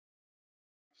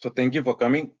So thank you for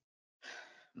coming.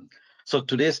 So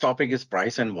today's topic is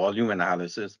price and volume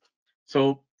analysis.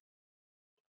 So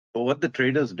what the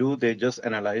traders do, they just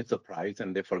analyze the price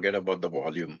and they forget about the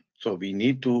volume. So we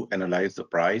need to analyze the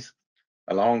price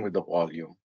along with the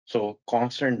volume. So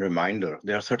constant reminder.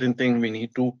 There are certain things we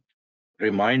need to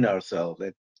remind ourselves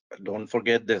that don't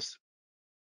forget this.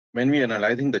 When we're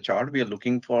analyzing the chart, we are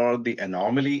looking for the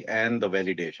anomaly and the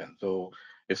validation. So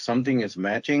if something is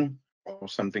matching or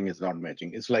something is not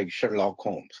matching, it's like Sherlock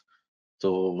Holmes.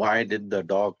 So why did the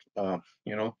dog,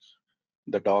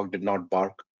 the dog did not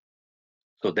bark?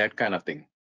 So that kind of thing.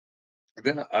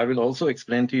 Then I will also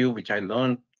explain to you, which I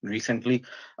learned recently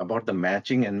about the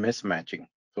matching and mismatching.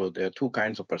 So there are two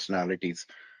kinds of personalities.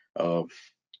 Uh,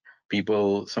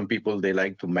 some people they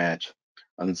like to match,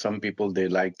 and some people they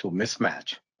like to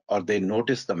mismatch, or they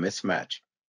notice the mismatch.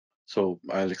 So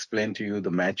I'll explain to you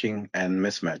the matching and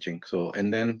mismatching. So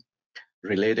and then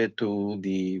related to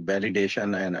the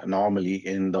validation and anomaly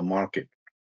in the market.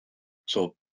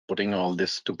 So putting all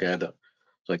this together.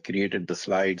 So I created the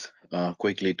slides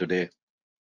quickly today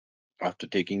after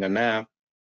taking a nap.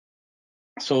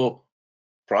 So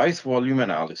price volume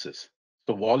analysis.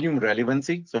 So volume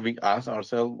relevancy. So we ask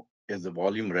ourselves, is the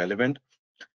volume relevant?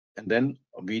 And then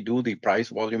we do the price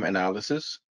volume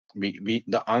analysis.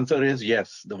 The answer is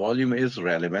yes, the volume is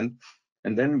relevant.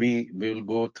 And then we will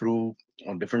go through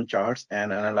different charts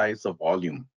and analyze the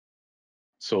volume.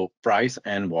 So price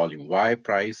and volume. Why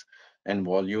price and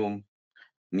volume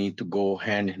need to go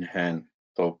hand in hand?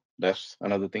 So that's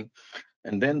another thing.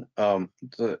 And then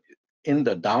in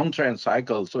the downtrend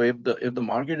cycle, so if the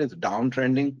market is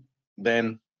downtrending,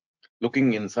 then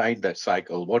looking inside that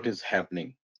cycle, what is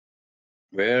happening?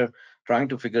 We're trying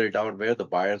to figure it out where the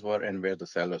buyers were and where the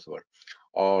sellers were,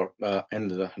 or in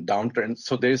the downtrend.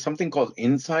 So there is something called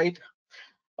inside,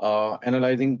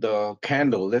 analyzing the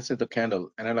candle. Let's say the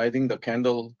candle, analyzing the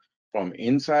candle from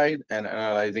inside and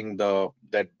analyzing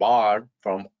that bar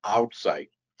from outside.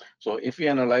 So if we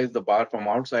analyze the bar from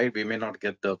outside, we may not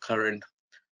get the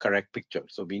correct picture.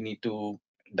 So we need to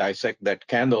dissect that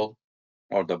candle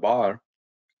or the bar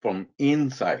from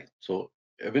inside. So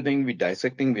everything we're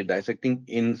dissecting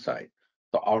inside.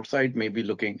 So outside may be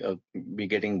be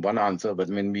getting one answer, but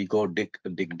when we go dig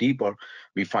deeper,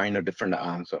 we find a different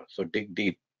answer. So dig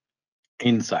deep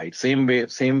inside. Same way,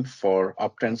 same for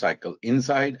uptrend cycle,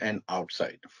 inside and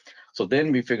outside. So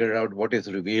then we figure out what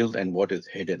is revealed and what is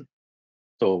hidden.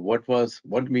 So what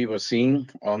we were seeing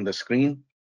on the screen,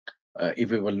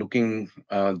 if we were looking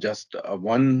just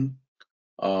one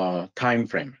time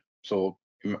frame. So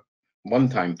one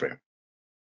time frame.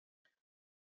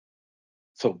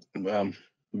 So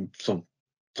so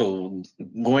so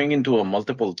going into a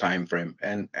multiple time frame,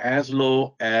 and as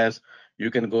low as you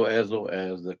can go as low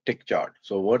as the tick chart.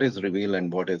 So what is revealed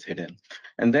and what is hidden,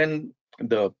 and then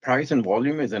the price and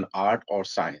volume is an art or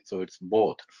science. So it's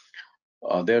both.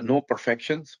 There are no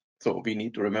perfections. So we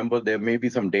need to remember there may be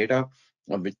some data.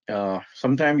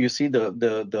 Sometimes you see they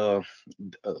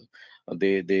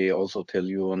also tell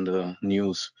you on the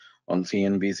news on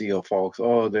CNBC or Fox,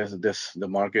 oh, there's this the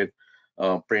market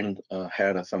print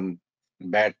had some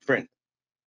bad print.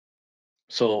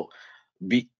 So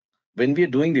we when we are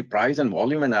doing the price and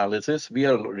volume analysis, we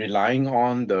are relying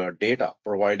on the data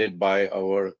provided by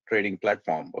our trading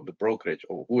platform or the brokerage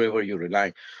or whoever you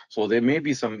rely. So there may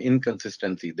be some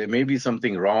inconsistency. There may be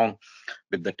something wrong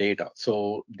with the data.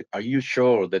 So are you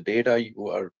sure the data you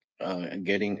are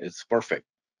getting is perfect?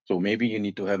 So maybe you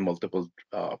need to have multiple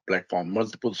platform,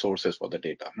 multiple sources for the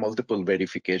data, multiple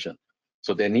verification.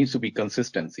 So there needs to be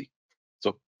consistency.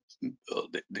 So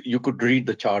you could read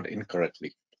the chart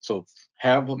incorrectly. So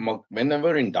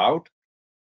whenever in doubt,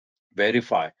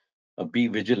 verify, be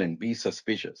vigilant, be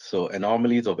suspicious. So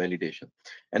anomalies or validation.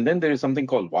 And then there is something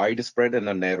called widespread and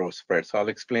a narrow spread. So I'll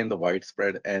explain the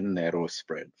widespread and narrow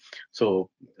spread. So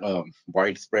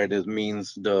widespread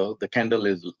means the candle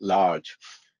is large.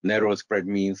 Narrow spread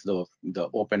means the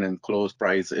open and close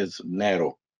price is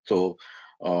narrow. So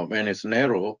when it's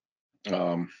narrow,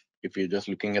 um, if you're just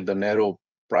looking at the narrow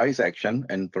price action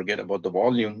and forget about the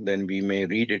volume, then we may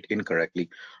read it incorrectly.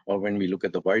 Or when we look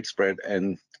at the widespread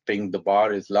and think the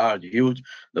bar is large, huge,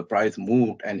 the price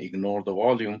moved and ignore the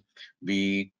volume,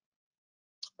 we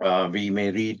we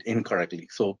may read incorrectly.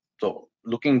 So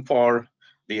looking for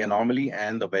the anomaly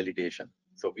and the validation.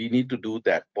 So we need to do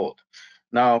that both.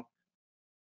 Now,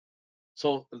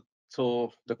 so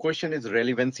so the question is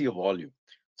relevancy of volume.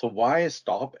 So why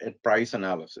stop at price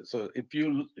analysis? So if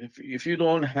you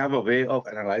don't have a way of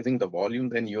analyzing the volume,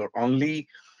 then you're only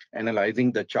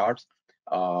analyzing the charts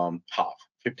half,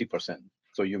 50%.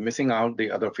 So you're missing out the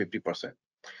other 50%.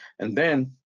 And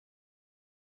then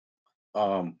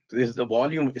is the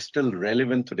volume is still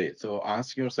relevant today? So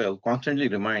ask yourself, constantly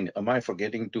remind, am I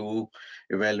forgetting to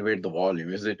evaluate the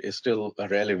volume? Is it is still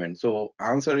relevant? So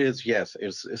answer is yes,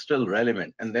 it's still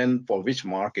relevant. And then for which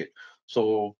market?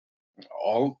 So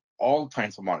all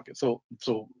kinds of markets. So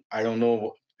I don't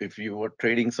know if you were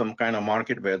trading some kind of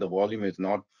market where the volume is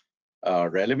not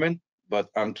relevant, but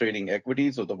I'm trading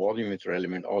equities, so the volume is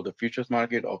relevant, or the futures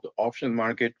market, or the option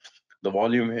market, the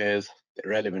volume is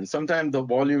relevant. Sometimes the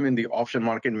volume in the option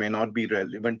market may not be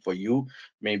relevant for you.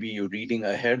 Maybe you're reading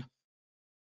ahead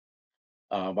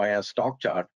via stock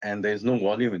chart, and there's no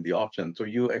volume in the option, so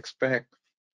you expect.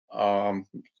 Um,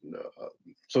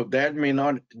 so that may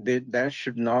not, that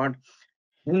should not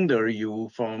hinder you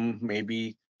from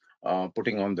maybe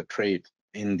putting on the trade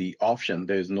in the option.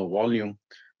 There is no volume,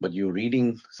 but you're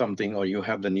reading something or you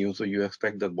have the news, so you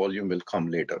expect that volume will come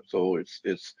later. So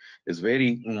it's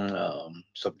very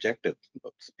subjective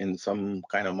in some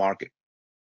kind of market.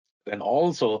 Then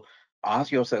also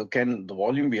ask yourself, can the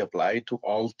volume be applied to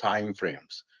all time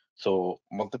frames? So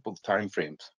multiple time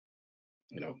frames,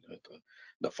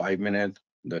 the 5 minute,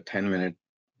 the 10 minute,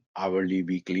 hourly,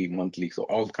 weekly, monthly, so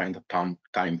all kinds of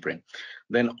time frame.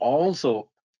 Then also,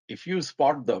 if you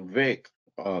spot the wick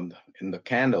in the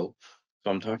candle, so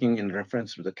I'm talking in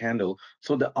reference to the candle.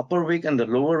 So the upper wick and the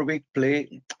lower wick play,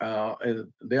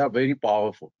 they are very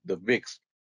powerful. The wicks.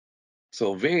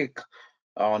 So wick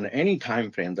on any time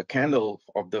frame, the candle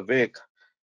of the wick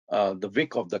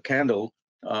of the candle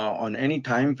on any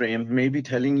time frame may be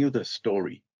telling you the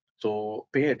story. So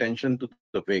pay attention to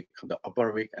the wick, the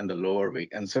upper wick and the lower wick.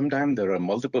 And sometimes there are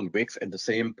multiple wicks at the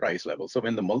same price level. So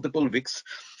when the multiple wicks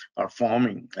are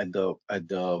forming at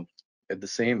the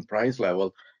same price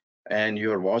level, and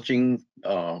you're watching,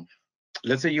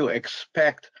 let's say you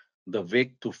expect the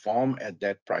wick to form at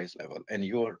that price level, and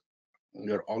you're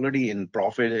already in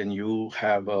profit, and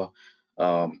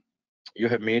um, you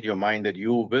have made your mind that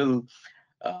you will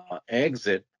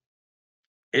exit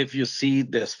if you see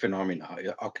this phenomena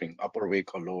occurring, upper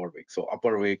wick or lower wick. So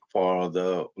upper wick for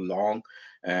the long,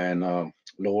 and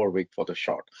lower wick for the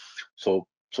short.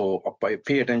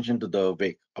 Pay attention to the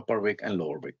wick, upper wick and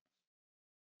lower wick.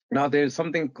 Now there's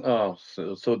something,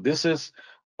 so this is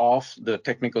off the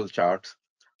technical charts.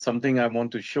 Something I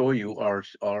want to show you, or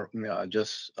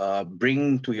just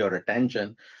bring to your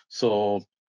attention. So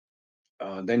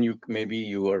then you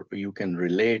can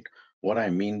relate what I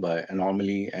mean by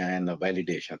anomaly and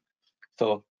validation.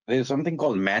 So there's something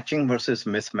called matching versus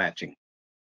mismatching.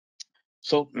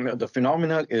 So the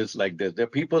phenomena is like this: there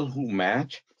are people who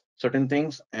match certain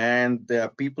things, and there are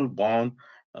people born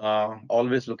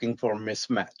always looking for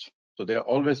mismatch. So they're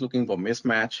always looking for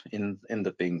mismatch in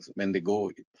the things. When they go,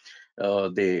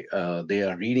 they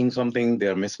are reading something, they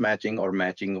are mismatching or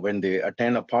matching. When they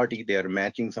attend a party, they are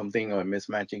matching something or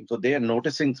mismatching. So they are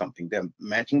noticing something, they're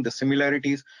matching the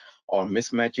similarities or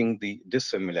mismatching the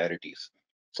dissimilarities.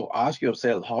 So ask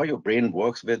yourself how your brain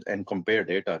works with and compare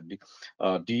data.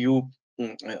 Do you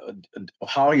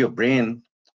how your brain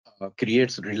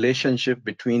creates relationship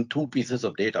between two pieces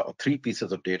of data or three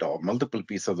pieces of data or multiple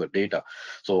pieces of data.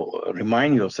 So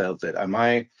remind yourself that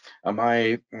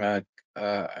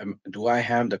do I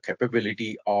have the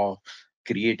capability of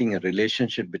creating a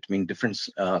relationship between different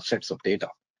sets of data?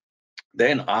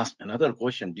 Then ask another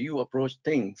question: do you approach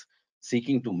things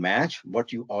seeking to match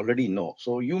what you already know?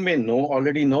 So you may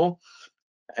already know,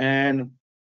 and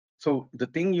so the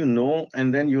thing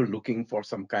and then you're looking for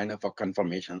some kind of a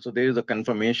confirmation. So there is a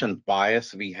confirmation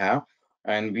bias we have,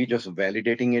 and we just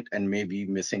validating it and maybe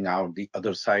missing out the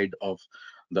other side of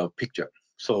the picture.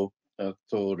 So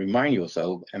remind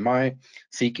yourself: am I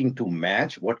seeking to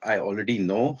match what I already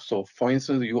know? So for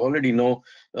instance, you already know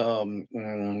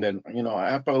that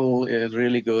Apple is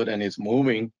really good and is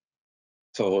moving,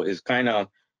 so it's kind of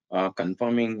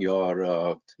confirming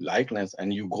your likeness,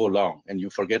 and you go long and you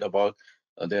forget about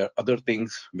there are other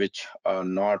things which are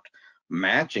not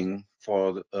matching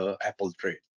for the Apple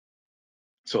trade.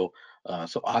 So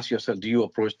ask yourself: do you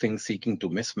approach things seeking to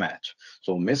mismatch?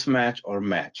 So mismatch or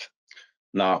match.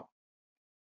 Now,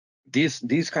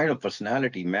 these kind of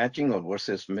personality, matching or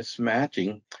versus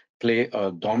mismatching, play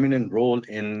a dominant role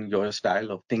in your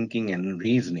style of thinking and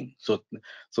reasoning.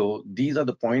 So these are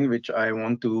the points which I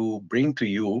want to bring to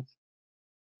you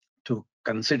to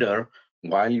consider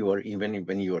while you are, even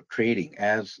when you are trading,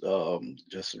 as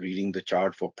just reading the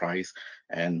chart for price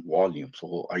and volume.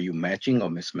 So are you matching or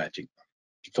mismatching?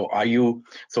 So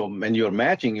when you're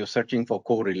matching, you're searching for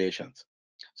correlations.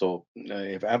 So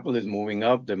if Apple is moving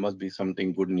up, there must be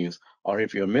something good news. Or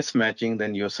if you're mismatching,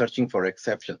 then you're searching for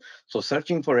exceptions. So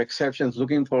searching for exceptions,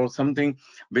 looking for something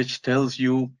which tells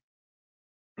you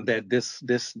that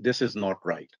this is not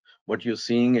right. What you're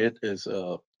seeing it is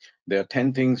there are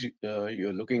 10 things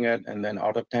you're looking at, and then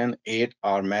out of 10, 8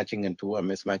 are matching and 2 are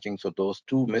mismatching. So those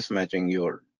 2 mismatching,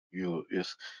 you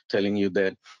is telling you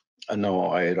that no,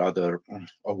 I rather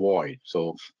avoid.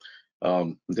 So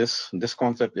this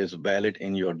concept is valid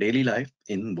in your daily life,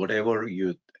 in whatever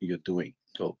you're doing.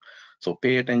 So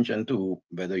pay attention to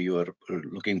whether you are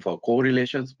looking for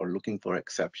correlations or looking for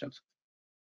exceptions.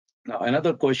 Now,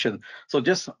 another question. So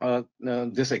just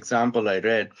this example I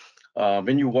read,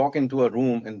 when you walk into a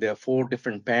room and there are 4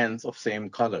 different pans of same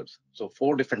colors. So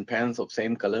 4 different pans of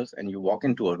same colors, and you walk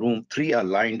into a room, 3 are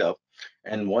lined up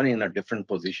and 1 in a different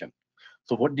position.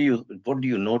 So what do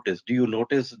you notice? Do you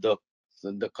notice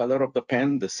the color of the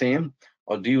pen the same,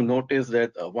 or do you notice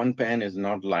that one pen is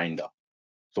not lined up?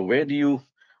 So where do you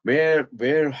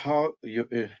how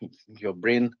your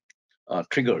brain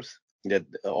triggers that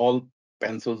all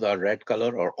pencils are red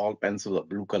color or all pencils are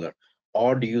blue color,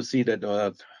 or do you see that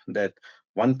that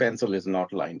one pencil is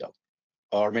not lined up,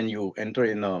 or when you enter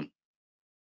in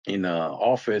a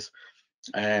office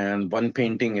and one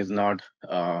painting is not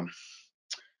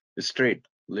straight,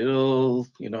 little,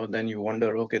 then you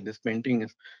wonder, okay, this painting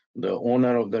is, the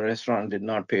owner of the restaurant did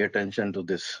not pay attention to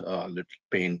this little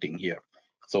painting here.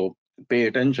 So pay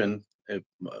attention,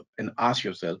 and ask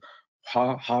yourself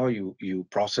how you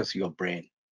process your brain.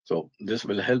 So this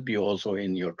will help you also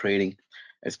in your trading,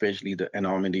 especially the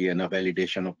anomaly and a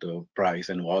validation of the price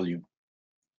and volume.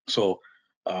 So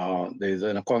there's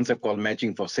a concept called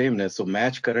matching for sameness. So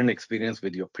match current experience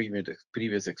with your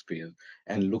previous experience,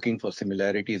 and looking for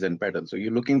similarities and patterns. So are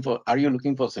you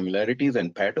looking for similarities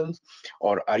and patterns,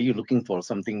 or are you looking for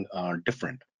something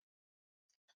different?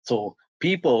 So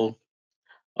people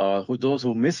those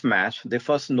who mismatch, they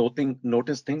first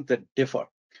notice things that differ.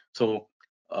 So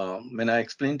when I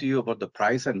explain to you about the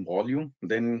price and volume,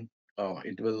 then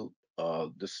it will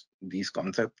these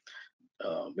concepts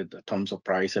with the terms of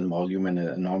price and volume and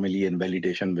anomaly and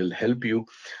validation will help you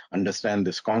understand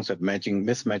this concept,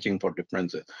 mismatching for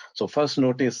differences. So first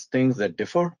notice things that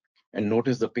differ, and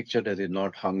notice the picture that is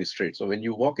not hung straight. So when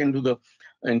you walk into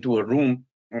a room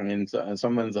in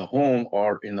someone's home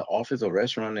or in the office or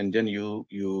restaurant, and then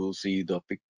you see the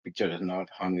picture is not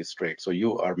hung straight, so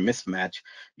you are mismatched.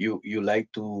 You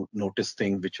like to notice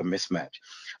things which are mismatched.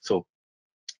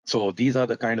 So these are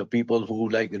the kind of people who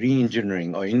like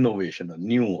re-engineering or innovation or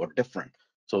new or different.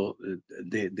 So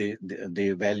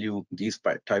they value these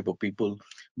type of people,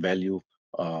 value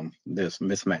this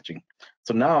mismatching.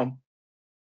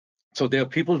 So there are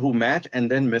people who match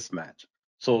and then mismatch.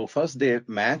 So first they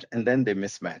match and then they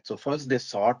mismatch. So first they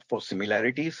sort for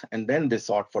similarities and then they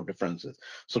sort for differences.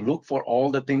 So look for all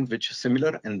the things which are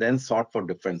similar and then sort for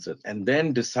differences, and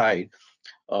then decide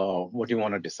what you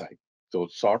want to decide. So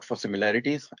sort for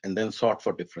similarities and then sort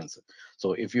for differences.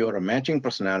 So if you are a matching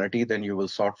personality, then you will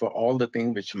sort for all the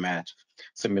things which match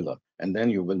similar, and then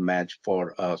you will match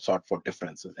for sort for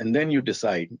differences, and then you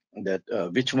decide that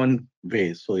which one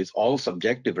weighs. So it's all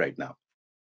subjective right now.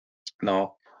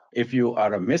 Now, if you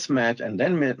are a mismatch and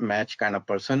then match kind of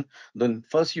person, then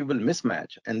first you will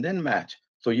mismatch and then match.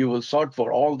 So you will sort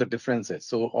for all the differences.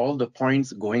 So all the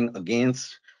points going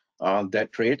against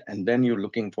that trade, and then you're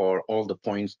looking for all the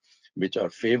points which are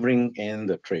favoring in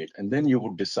the trade, and then you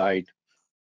would decide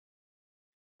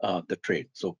the trade.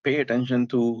 So pay attention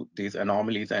to these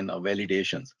anomalies and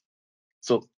validations.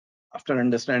 So after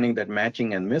understanding that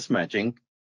matching and mismatching,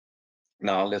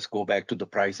 now let's go back to the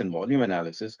price and volume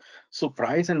analysis. So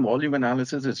price and volume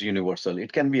analysis is universal.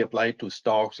 It can be applied to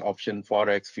stocks, option,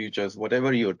 forex, futures,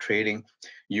 whatever you're trading.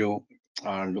 You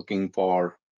are looking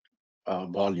for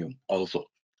volume also.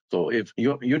 So if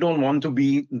you don't want to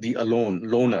be the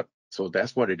loner, so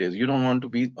that's what it is. You don't want to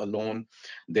be alone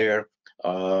there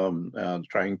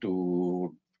trying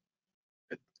to.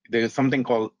 There is something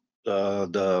called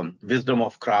the wisdom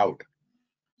of crowd.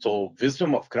 So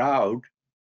wisdom of crowd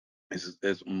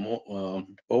is more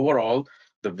overall,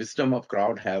 the wisdom of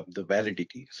crowd have the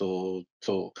validity. So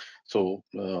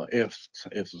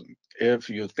if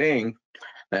you think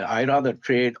that I rather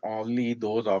trade only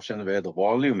those options where the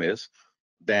volume is,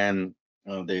 then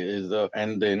there is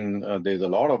there's a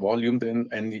lot of volume, then,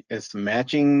 and it's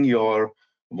matching your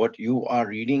what you are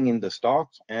reading in the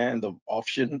stocks and the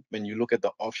option. When you look at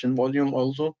the option volume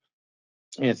also,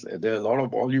 yes, there are a lot of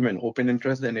volume and open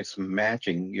interest, and it's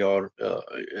matching your,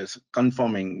 it's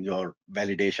confirming your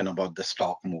validation about the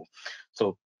stock move.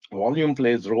 So volume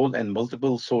plays role and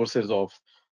multiple sources of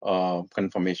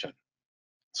confirmation.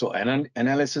 So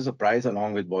analysis of price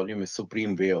along with volume is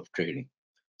supreme way of trading.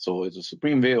 So it's a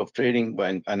supreme way of trading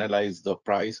when analyze the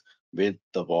price with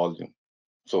the volume.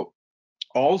 So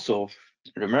also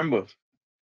Remember,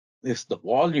 it's the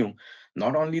volume,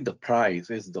 not only the price,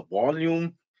 it's the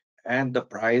volume and the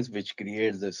price which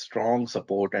creates a strong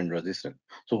support and resistance.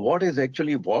 So what is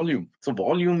actually volume? So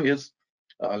volume is,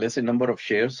 let's say, number of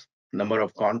shares, number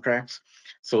of contracts.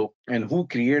 So, and who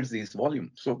creates these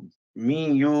volume? So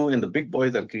me, you, and the big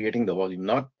boys are creating the volume,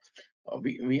 not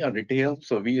we are retail,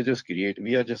 so we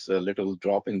are just a little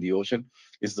drop in the ocean.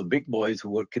 It's the big boys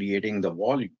who are creating the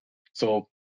volume. So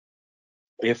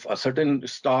if a certain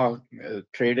stock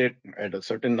traded at a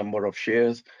certain number of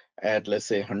shares at, let's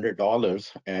say,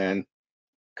 $100 and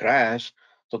crash,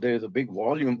 so there is a big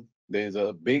volume. There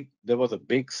was a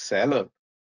big seller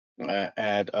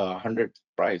at 100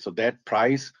 price. So that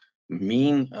price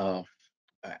mean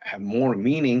have more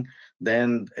meaning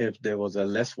than if there was a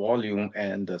less volume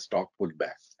and the stock pulled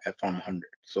back from 100.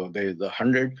 So there is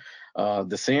 100,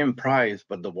 the same price,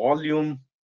 but the volume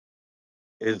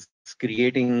is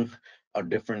creating a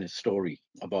different story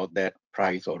about that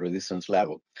price or resistance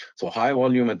level. So high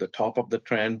volume at the top of the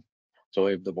trend. So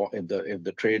if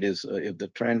the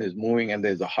trend is moving and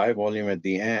there's a high volume at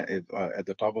the end, at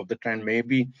the top of the trend,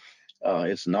 maybe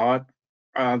it's not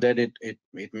that it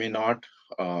may not.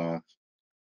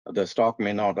 The stock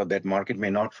may not, or that market may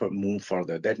not move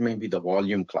further. That may be the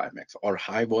volume climax, or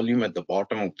high volume at the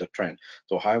bottom of the trend.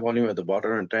 So high volume at the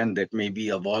bottom of the trend, that may be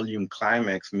a volume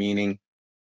climax, meaning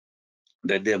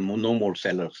that there are no more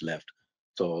sellers left.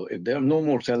 So if there are no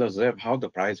more sellers left, how the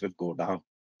price will go down?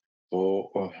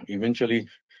 So eventually,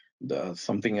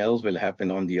 something else will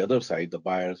happen on the other side. The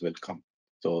buyers will come.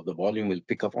 So the volume will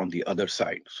pick up on the other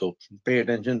side. So pay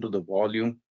attention to the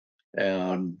volume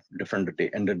and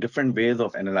the different ways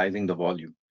of analyzing the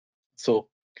volume. So,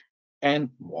 and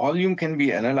volume can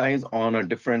be analyzed on a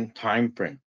different time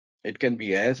frame. It can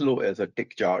be as low as a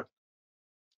tick chart.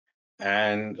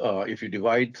 And if you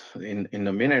divide in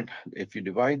a minute, if you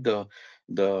divide the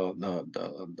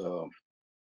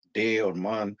day or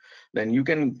month, then you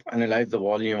can analyze the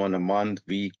volume on a month,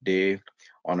 week, day,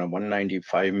 on a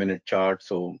 195-minute chart.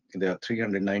 So there are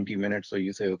 390 minutes. So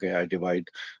you say, okay, I divide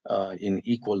in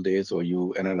equal days. So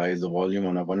you analyze the volume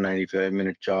on a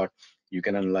 195-minute chart. You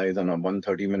can analyze on a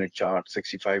 130-minute chart,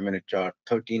 65-minute chart,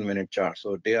 13-minute chart.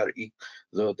 So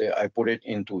I put it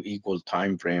into equal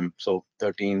time frame. So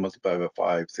 13 multiplied by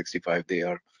 5, 65, they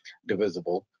are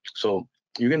divisible. So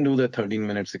you can do the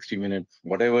 13-minute, 60-minute,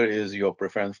 whatever is your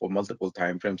preference for multiple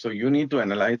time frames. So you need to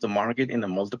analyze the market in a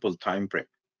multiple time frame,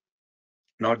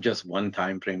 not just one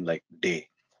time frame like day.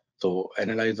 So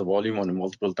analyze the volume on a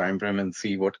multiple time frame and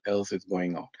see what else is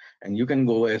going on. And you can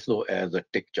go as low as a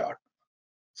tick chart.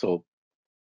 So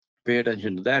pay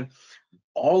attention to that.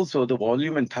 Also, the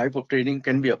volume and type of trading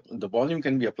the volume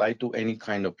can be applied to any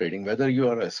kind of trading, whether you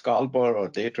are a scalper or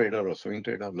day trader or swing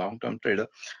trader, long-term trader,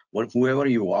 whoever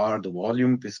you are, the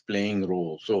volume is playing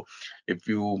role. So if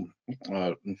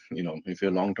if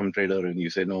you're a long-term trader and you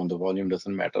say, no, the volume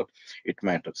doesn't matter, it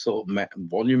matters. So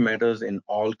volume matters in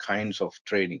all kinds of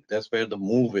trading. That's where the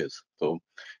move is. So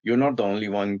you're not the only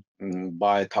one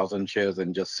buy 1,000 shares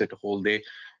and just sit a whole day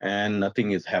and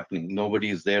nothing is happening. Nobody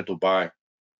is there to buy.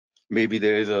 Maybe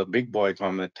there is a big boy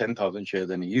come at 10,000 shares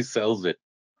and he sells it.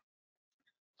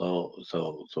 So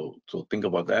think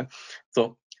about that.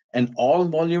 So, and all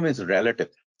volume is relative.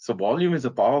 So volume is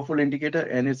a powerful indicator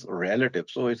and it's relative.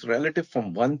 So it's relative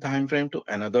from one time frame to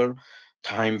another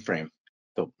time frame.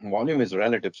 So volume is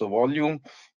relative. So volume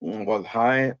was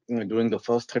high during the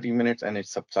first 30 minutes and it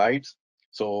subsides.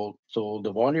 So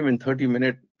the volume in 30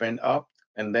 minutes went up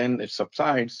and then it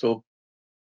subsides. So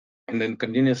and then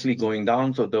continuously going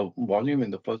down. So the volume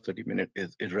in the first 30 minutes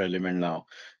is irrelevant now.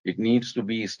 It needs to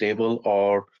be stable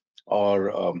or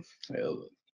uh,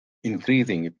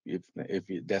 increasing if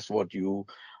that's what you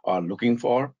are looking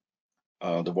for.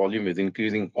 The volume is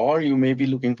increasing, or you may be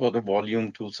looking for the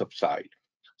volume to subside.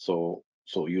 So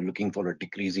you're looking for a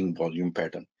decreasing volume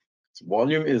pattern. So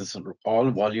volume is all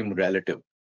volume relative,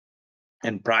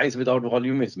 and price without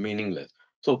volume is meaningless.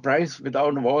 So price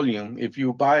without volume, if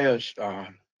you buy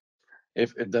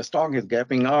if the stock is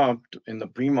gapping up in the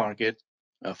pre-market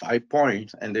 5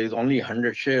 points and there is only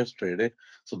 100 shares traded,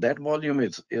 so that volume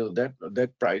that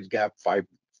price gap 5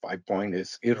 point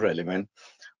is irrelevant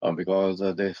because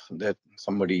that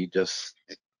somebody just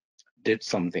did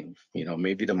something.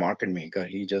 Maybe the market maker,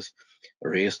 he just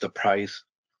raised the price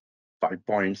 5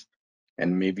 points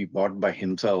and maybe bought by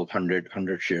himself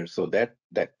 100 shares. So that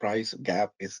price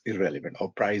gap is irrelevant,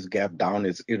 or price gap down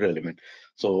is irrelevant.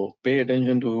 So pay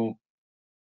attention to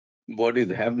what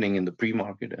is happening in the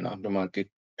pre-market and aftermarket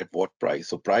at what price.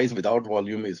 So price without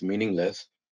volume is meaningless,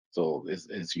 so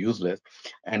it's useless.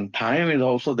 And time is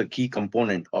also the key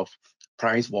component of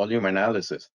price volume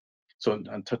analysis. So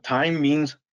the time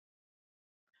means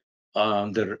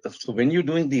so when you're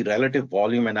doing the relative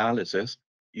volume analysis,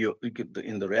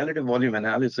 in the relative volume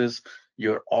analysis,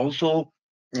 you're also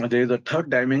there's a third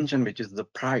dimension, which is the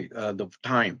price, the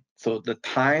time. So the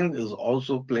time is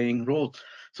also playing role.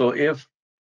 So if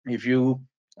you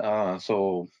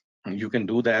so you can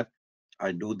do that.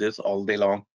 I do this all day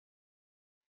long.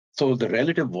 So the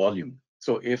relative volume.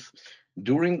 So if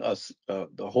during the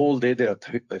whole day there are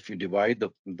if you divide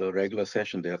the regular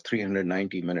session, there are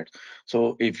 390 minutes.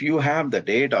 So if you have the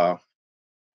data,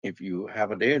 if you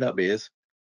have a database,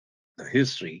 the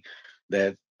history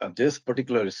that this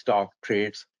particular stock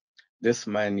trades this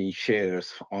many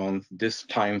shares on this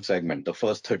time segment, the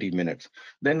first 30 minutes,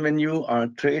 then when you are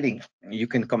trading, you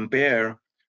can compare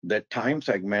that time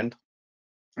segment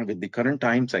with the current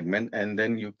time segment, and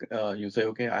then you say,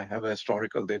 okay, I have a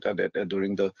historical data that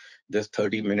during this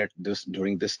 30-minute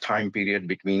during this time period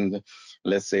between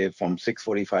let's say from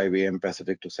 6:45 a.m.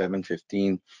 Pacific to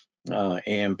 7:15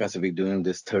 a.m. Pacific, during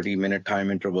this 30-minute time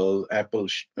interval, Apple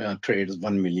trades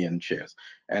 1 million shares,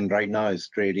 and right now is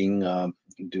trading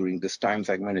during this time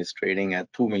segment is trading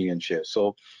at 2 million shares.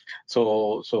 So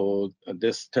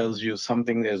this tells you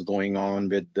something is going on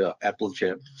with the Apple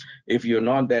share. If you're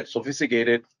not that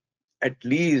sophisticated, at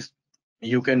least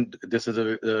you can. This is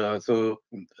a so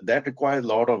that requires a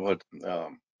lot of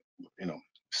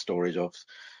storage of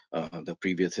the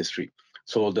previous history.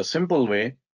 So the simple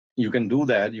way you can do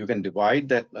that, you can divide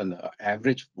that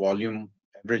average volume.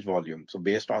 So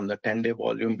based on the 10-day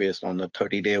volume, based on the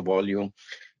 30-day volume,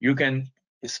 you can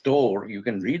you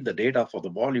can read the data for the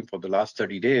volume for the last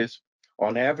 30 days.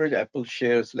 On average, Apple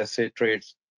shares, let's say,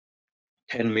 trades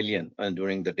 10 million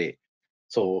during the day.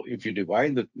 So if you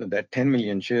divide that 10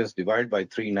 million shares, divide by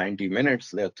 390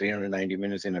 minutes, there are 390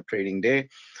 minutes in a trading day.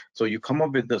 So you come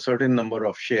up with a certain number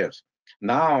of shares.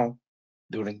 Now,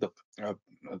 during the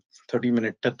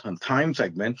 30-minute time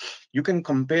segment, you can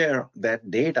compare that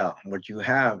data, what you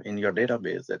have in your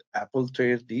database, that Apple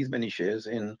trades these many shares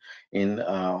in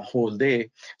a whole day.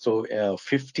 So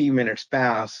 50 minutes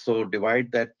pass. So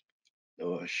divide that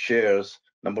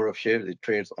number of shares it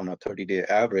trades on a 30-day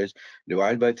average,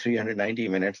 divide by 390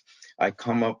 minutes, I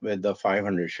come up with the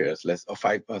 500 shares, less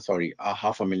sorry, a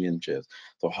 500,000 shares.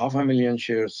 So 500,000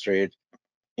 shares trade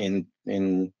in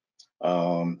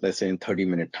let's say in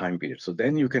 30-minute time period. So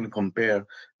then you can compare.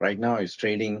 Right now it's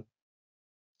trading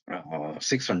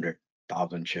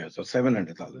 600,000 shares or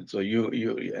 700,000. So you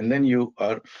and then you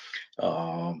are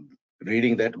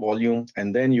reading that volume,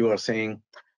 and then you are saying,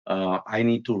 I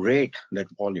need to rate that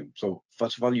volume. So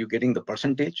first of all, you're getting the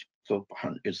percentage. So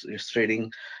it's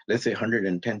trading, let's say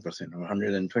 110% or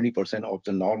 120% of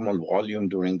the normal volume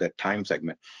during that time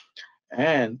segment.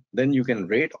 And then you can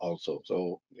rate also.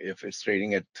 So if it's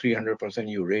trading at 300%,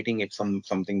 you're rating it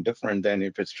something different than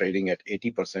if it's trading at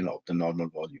 80% of the normal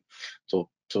volume. So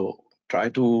try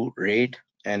to rate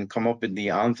and come up with the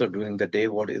answer during the day.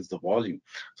 What is the volume?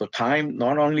 So time,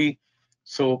 not only,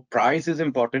 so price is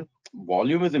important,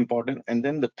 volume is important, and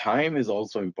then the time is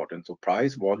also important. So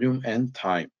price, volume, and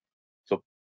time.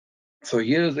 So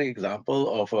here's the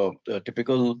example of a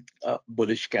typical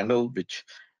bullish candle, which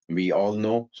we all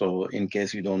know. So in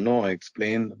case you don't know, I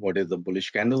explain what is the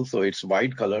bullish candle. So it's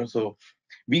white color. So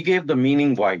we gave the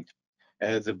meaning white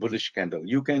as a bullish candle.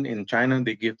 You can, in China,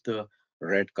 they give the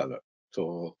red color.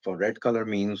 So for red color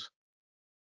means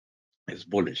it's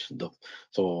bullish.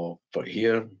 So for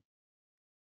here,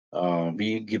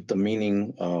 we give the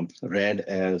meaning red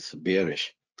as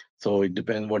bearish. So it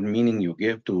depends what meaning you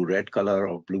give to red color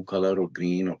or blue color or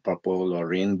green or purple or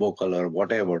rainbow color,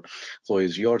 whatever. So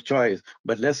it's your choice.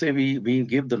 But let's say we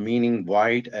give the meaning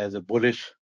white as a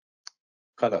bullish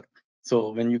color. So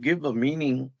when you give a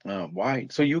meaning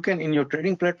white, so you can, in your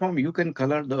trading platform, you can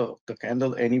color the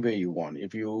candle any way you want.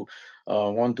 If you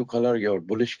want to color your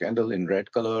bullish candle in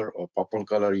red color or purple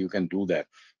color, you can do that.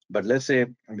 But let's say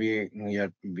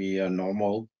we are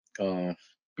normal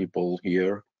people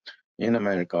here in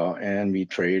America, and we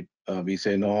trade. We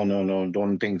say no,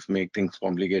 don't make things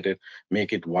complicated.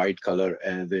 Make it white color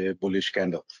as a bullish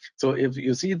candle. So if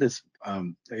you see this,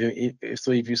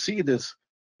 if you see this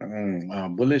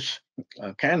bullish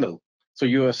candle, so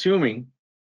you're assuming,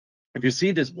 if you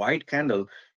see this white candle,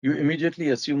 you immediately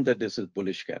assume that this is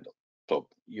bullish candle. So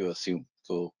you assume.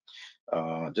 So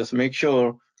just make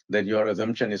sure that your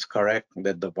assumption is correct,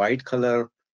 that the white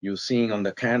color you're seeing on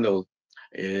the candle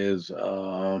is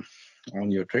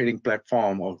on your trading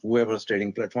platform, or whoever's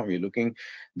trading platform you're looking,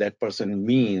 that person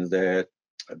means that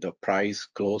the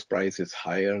close price is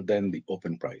higher than the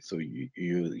open price. So you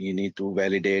need to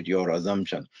validate your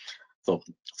assumption.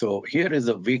 So here is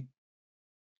a weak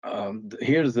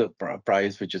Here's the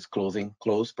price, which is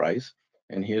close price,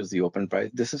 and here's the open price.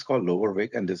 This is called lower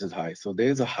wick, and this is high. So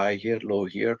there's a high here, low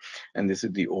here, and this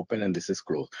is the open, and this is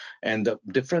close. And the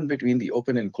difference between the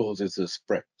open and close is the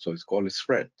spread. So it's called a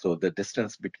spread. So the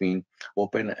distance between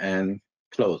open and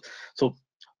close. So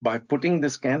by putting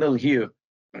this candle here,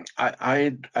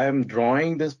 I am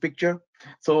drawing this picture.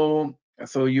 So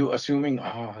you assuming,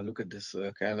 look at this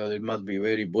candle, it must be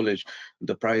very bullish.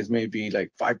 The price may be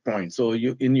like 5 points. So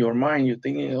you, in your mind, you're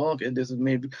thinking, okay, this is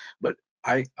maybe, but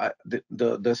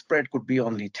the spread could be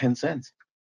only 10 cents.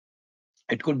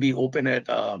 It could be open at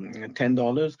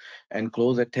 $10 and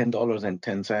close at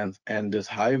 $10.10. And this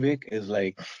high wick is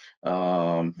like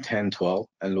 10, 12,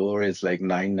 and lower is like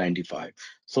 9.95.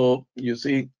 So you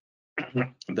see,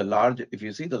 if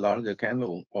you see the larger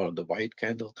candle or the white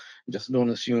candle, just don't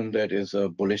assume that is a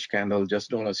bullish candle. Just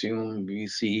don't assume we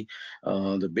see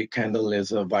the big candle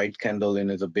is a white candle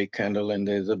and is a big candle and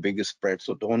there's a big spread.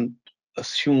 So don't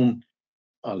assume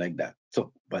like that.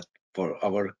 So, but for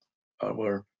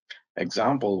our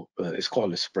example, it's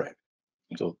called a spread.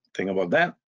 So think about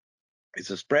that.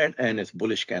 It's a spread and it's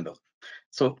bullish candle.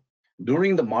 So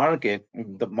during the market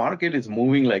is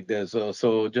moving like this.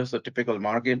 So just a typical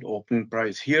market opening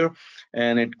price here,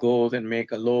 and it goes and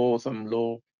make a low, some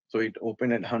low. So it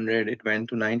opened at 100, it went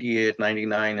to 98,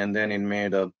 99, and then it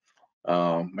made a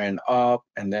went up,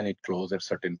 and then it closed at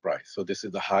certain price. So this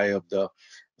is the high of the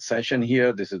session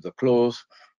here. This is the close,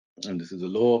 and this is the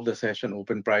low of the session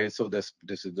open price. So this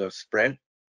is the spread.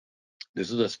 This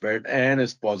is a spread, and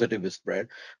it's positive spread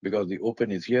because the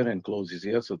open is here and close is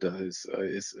here. So this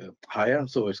is higher.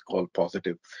 So it's called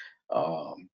positive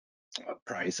um,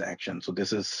 price action. So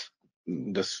this is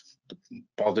this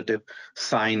positive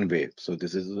sine wave. So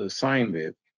this is the sine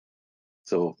wave.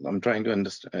 So I'm trying to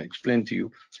explain to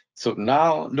you. So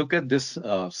now look at this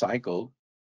cycle.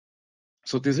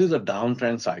 So this is a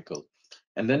downtrend cycle.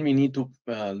 And then we need to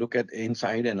look at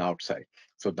inside and outside.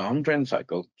 So downtrend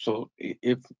cycle. So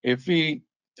if we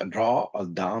draw a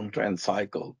downtrend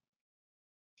cycle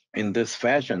in this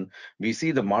fashion, we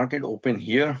see the market open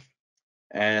here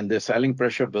and the selling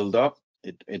pressure build up.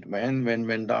 It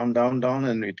went down,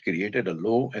 and it created a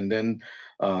low, and then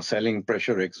selling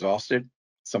pressure exhausted.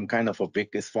 Some kind of a wick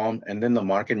is formed, and then the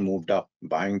market moved up,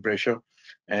 buying pressure,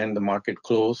 and the market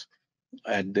closed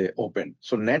at the open.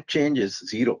 So net change is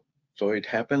zero. So it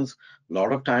happens a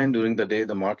lot of time during the day.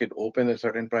 The market open at a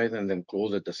certain price and then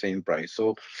close at the same price.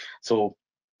 So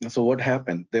what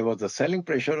happened? There was a selling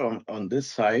pressure on this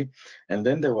side, and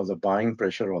then there was a buying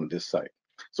pressure on this side.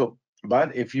 So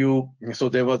but if you, so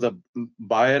there was a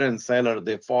buyer and seller,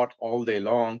 they fought all day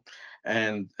long,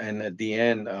 and at the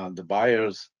end, the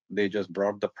buyers, they just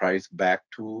brought the price back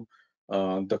to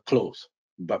the close,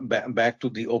 but back to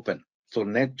the open. So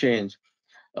net change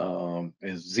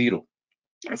is zero.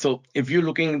 So if you're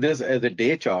looking at this as a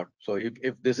day chart, so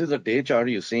if this is a day chart,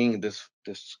 you're seeing this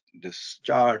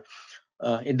chart,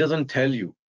 it doesn't tell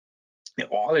you.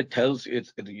 All it tells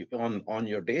is on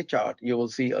your day chart, you will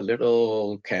see a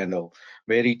little candle,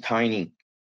 very tiny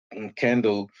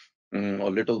candle, a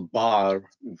little bar,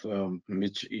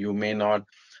 which you may not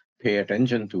pay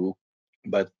attention to.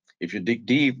 But if you dig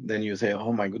deep, then you say,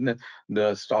 oh my goodness,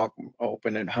 the stock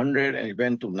opened at 100 and it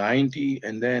went to 90,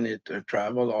 and then it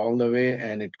traveled all the way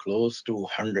and it closed to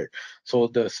 100. So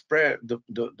the spread,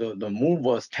 the move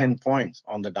was 10 points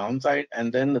on the downside,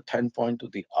 and then the 10 point to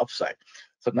the upside.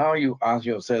 So now you ask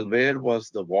yourself, where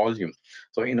was the volume?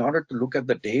 So in order to look at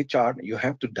the day chart, you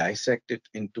have to dissect it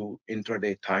into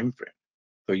intraday time frame.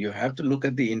 So you have to look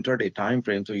at the intraday time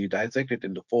frame. So you dissect it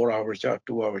into 4-hour chart,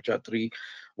 2-hour chart, three,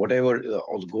 whatever,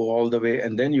 go all the way,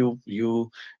 and then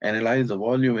you analyze the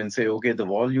volume and say, okay, the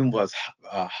volume was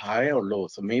high or low.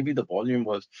 So maybe the volume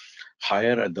was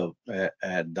higher at the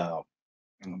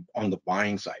on the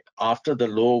buying side after the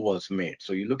low was made.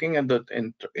 So you're looking at the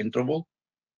interval.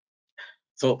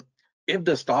 So if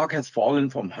the stock has fallen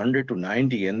from 100 to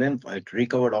 90 and then it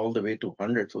recovered all the way to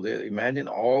 100, so imagine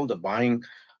all the buying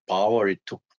power it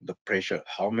took, the pressure,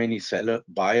 how many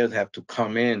buyers have to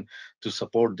come in to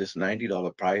support this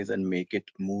 $90 price and make it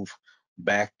move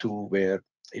back to where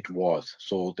it was.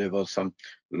 So there was some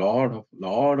lot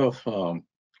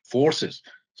of forces.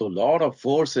 So a lot of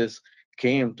forces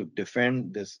came to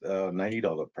defend this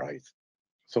 $90 price.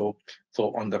 So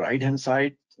on the right hand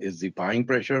side is the buying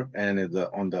pressure, and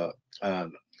on the uh,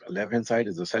 left hand side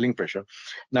is the selling pressure.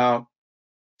 Now,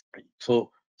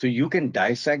 so you can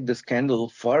dissect this candle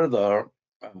further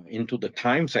into the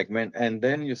time segment, and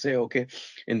then you say, okay,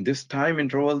 in this time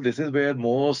interval, this is where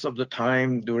most of the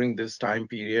time during this time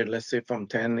period, let's say from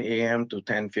 10 a.m. to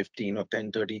 10:15 or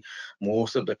 10:30,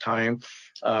 most of the time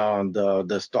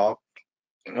the stock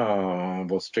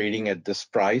was trading at this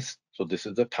price. So this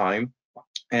is the time,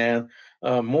 and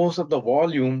most of the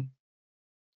volume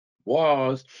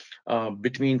was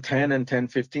between 10 and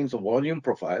 10:15. So volume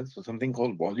profile, so something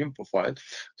called volume profile.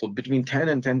 So between 10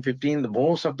 and 10:15, the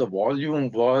most of the volume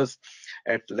was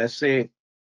at, let's say,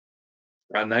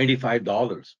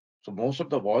 $95. So most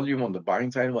of the volume on the buying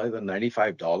side was at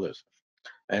 $95,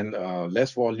 and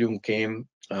less volume came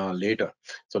later.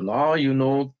 So now you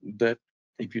know that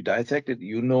if you dissect it,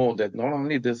 you know that not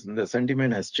only this, the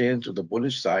sentiment has changed to the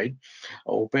bullish side,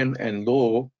 open and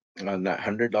low,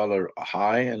 $100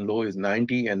 high and low is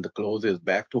 90, and the close is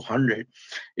back to 100.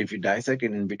 If you dissect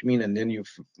it in between, and then you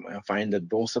find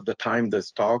that most of the time the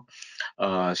stock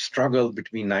struggled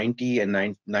between 90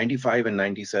 and 95 and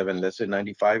 97, let's say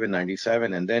 95 and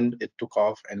 97, and then it took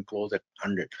off and closed at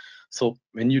 100. So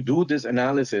when you do this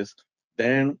analysis,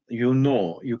 then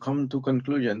you come to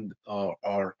conclusion,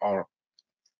 your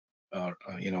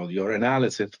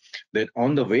analysis, that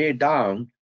on the way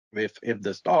down, if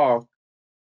the stock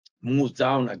moves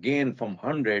down again from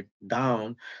 100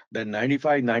 down, then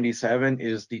 95, 97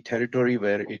 is the territory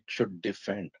where it should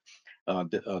defend.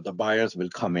 The buyers will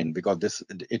come in, because the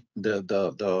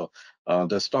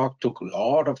stock took a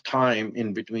lot of time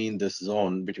in between this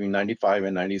zone between 95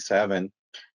 and 97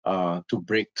 to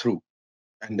break through,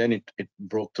 and then it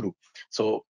broke through.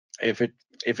 So if it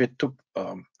took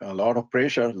a lot of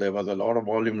pressure, there was a lot of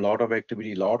volume, a lot of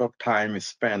activity, a lot of time is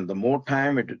spent. The more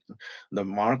time the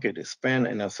market is spent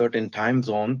in a certain time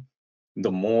zone,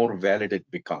 the more valid it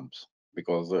becomes,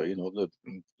 because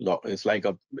it's like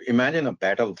imagine a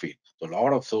battlefield. So a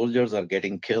lot of soldiers are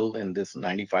getting killed in this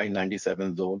 95,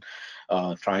 97 zone,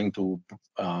 trying to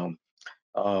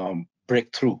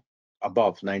break through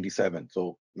above 97.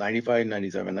 So 95,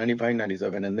 97, 95,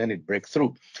 97, and then it breaks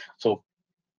through. So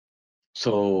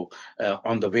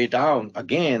on the way down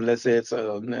again, let's say it's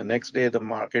next day the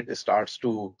market starts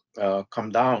to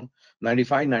come down.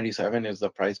 95, 97 is the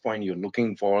price point you're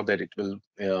looking for, that it will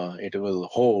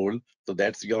hold. So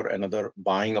that's your another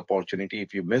buying opportunity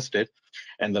if you missed it.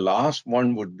 And the last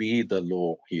one would be the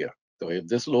low here. So if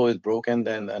this low is broken,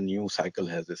 then a new cycle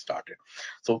has started.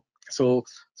 So so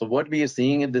so what we are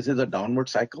seeing is this is a downward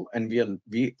cycle, and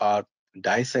we are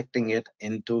dissecting it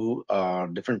into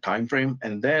different time frame,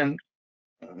 and then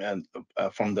and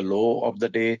from the low of the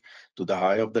day to the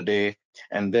high of the day,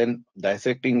 and then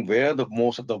dissecting where the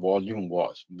most of the volume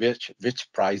was, which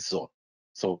price zone.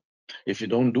 So if you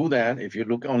don't do that, if you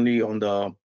look only on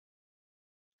the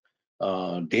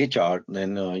day chart,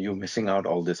 then you're missing out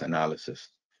all this analysis.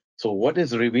 So what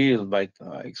is revealed by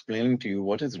explaining to you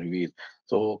what is revealed?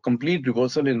 So complete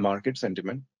reversal in market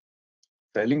sentiment.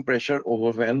 Selling pressure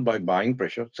overwhelmed by buying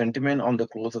pressure. Sentiment on the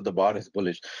close of the bar is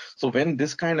bullish. So when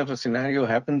this kind of a scenario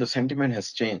happened, the sentiment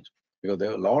has changed, because there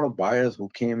are a lot of buyers who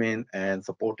came in and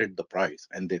supported the price,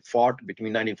 and they fought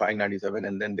between 95, 97,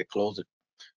 and then they closed it.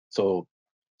 So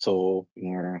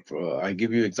I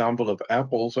give you example of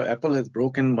Apple. So Apple has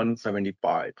broken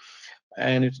 175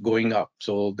 and it's going up.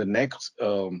 So the next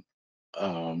um,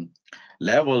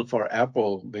 level for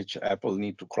Apple, which Apple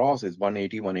need to cross, is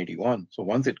 180, 181. So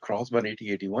once it crosses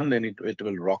 180, 81, then it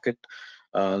will rocket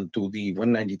to the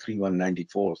 193,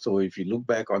 194. So if you look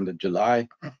back on the July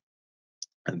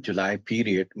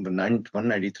period,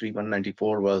 193,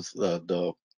 194 was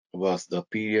the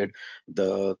period,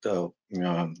 the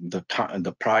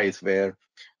price where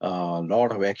a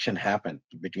lot of action happened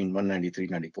between 193,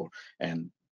 94,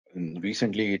 and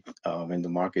recently when the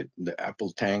market, the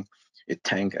Apple tanked, it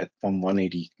tanked at from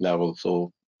 180 level.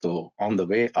 So on the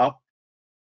way up,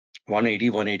 180,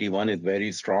 181 is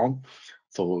very strong.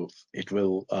 So it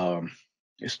will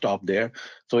stop there.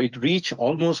 So it reached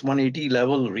almost 180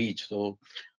 level reach. So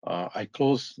I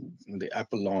closed the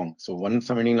Apple long. So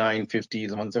 179.50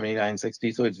 is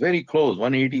 179.60. So it's very close,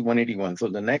 180, 181. So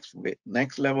the next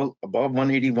level above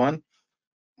 181,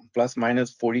 plus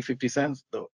minus 40, 50 cents,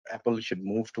 the Apple should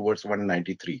move towards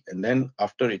 193. And then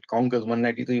after it conquers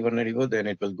 193, 194, then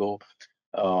it will go,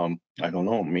 I don't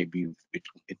know, maybe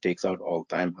it takes out all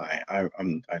time high. I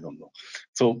don't know.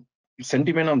 So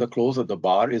sentiment on the close of the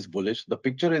bar is bullish. The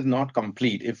picture is not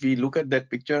complete. If we look at that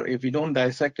picture, if we don't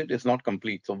dissect it, it's not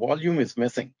complete. So volume is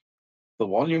missing. The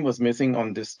volume was missing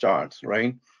on this charts,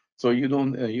 right? So you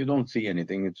don't see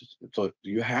anything. So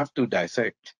you have to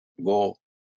dissect, go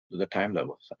to the time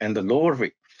levels and the lower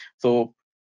wick. So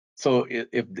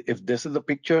if this is the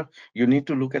picture, you need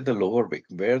to look at the lower wick,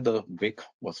 where the wick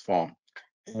was formed.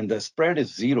 and the spread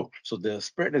is zero. So the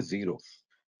spread is zero.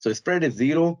 So spread is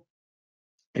zero.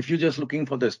 If you're just looking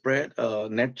for the spread,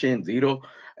 net change zero,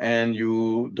 and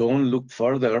you don't look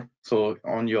further, so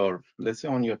on your, let's say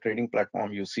on your trading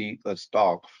platform, you see the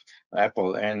stock,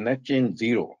 Apple, and net change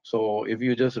zero. So if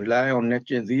you just rely on net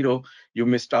change zero, you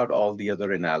missed out all the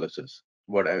other analysis,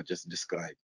 what I just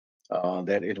described.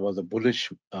 That it was a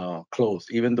bullish close,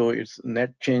 even though it's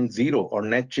net change zero or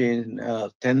net change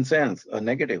 10 cents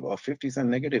negative or 50 cent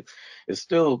negative, is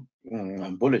still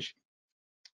bullish.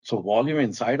 So volume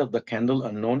inside of the candle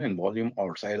unknown and volume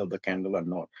outside of the candle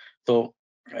unknown. So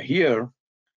here,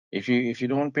 if you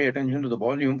don't pay attention to the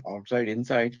volume, outside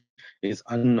inside is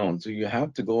unknown. So you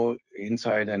have to go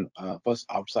inside and first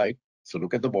outside. So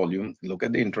look at the volume, look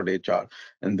at the intraday chart,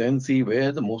 and then see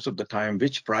where the most of the time,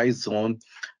 which price zone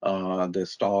the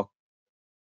stock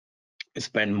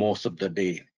spend most of the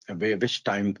day, where which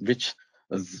time, which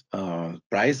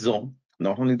price zone,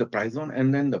 not only the price zone,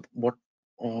 and then the what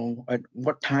at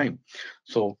what time.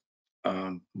 So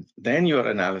um, then your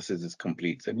analysis is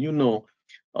complete, and you know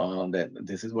that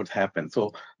this is what happened.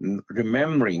 So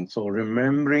remembering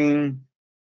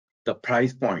the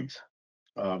price points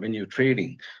when you're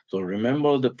trading. So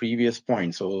remember the previous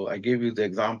point. So I gave you the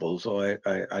example. So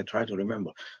I try to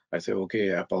remember. I say,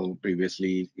 okay, Apple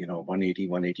previously, 180,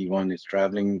 181 is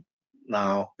traveling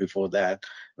now. Before that,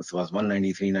 this was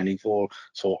 193, 94.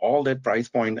 So all that price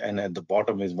point, and at the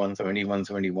bottom is 170,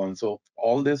 171. So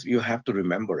all this you have to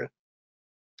remember it.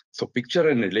 So picture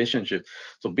and relationship.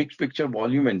 So big picture,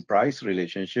 volume and price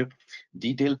relationship.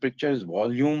 Detailed picture is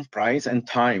volume, price, and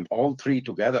time, all three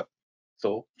together.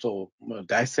 So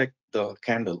dissect the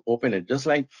candle, open it. Just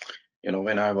like,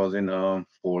 when I was in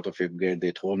fourth or fifth grade,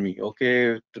 they told me,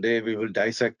 okay, today we will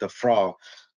dissect the frog.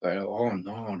 Oh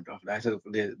no, dissect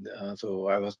so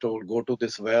I was told, go to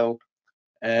this well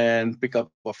and pick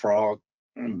up a frog,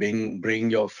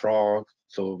 bring your frog.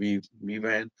 So we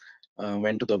went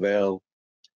to the well,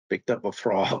 picked up a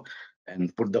frog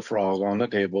and put the frog on the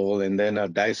table, and then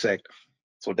dissect.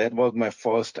 So that was my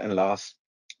first and last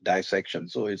dissection.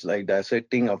 So it's like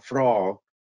dissecting a frog.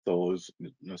 So it's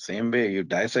the same way you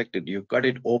dissect it, you cut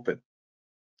it open.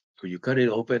 So you cut it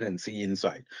open and see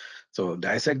inside. So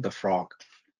dissect the frog.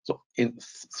 So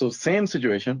same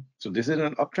situation. So this is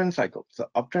an uptrend cycle. So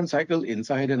uptrend cycle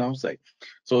inside and outside.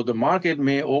 So the market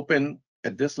may open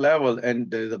at this level, and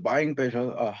there's a buying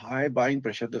pressure, a high buying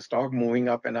pressure, the stock moving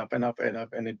up and up and up and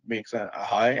up, and it makes a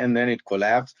high, and then it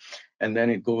collapses, and then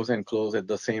it goes and closes at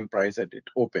the same price that it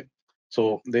opened.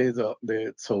 So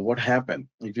so what happened?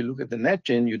 If you look at the net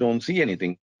chain, you don't see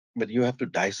anything, but you have to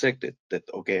dissect it. That,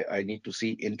 okay, I need to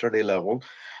see intraday level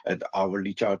at the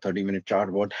hourly chart, 30-minute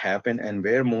chart, what happened, and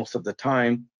where most of the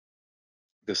time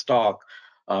the stock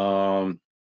um,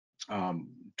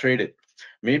 traded.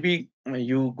 Maybe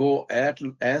you go at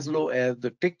as low as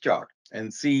the tick chart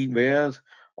and see where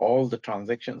all the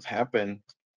transactions happen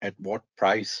at what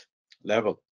price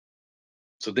level.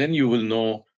 So then you will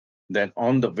know that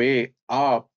on the way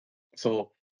up. So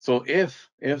if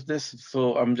this,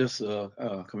 so I'm just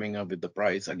coming up with the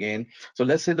price again. So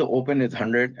let's say the open is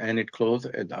 100 and it closed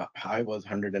at the high was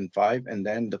 105, and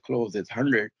then the close is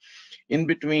 100. In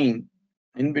between,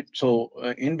 in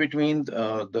between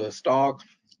the stock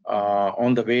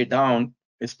on the way down,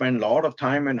 it spent a lot of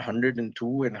time in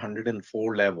 102 and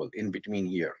 104 level in between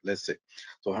here, let's say.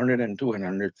 So 102 and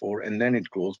 104, and then it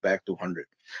goes back to 100.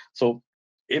 So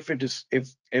if a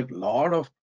lot of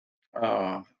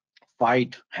uh,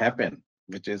 fight happen,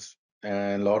 which is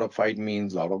a lot of fight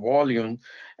means a lot of volume,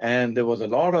 and there was a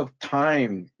lot of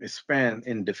time spent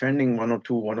in defending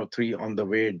 102, 103 on the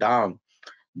way down,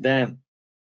 then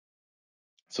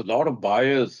so a lot of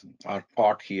buyers are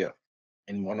caught here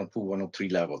in 102, 103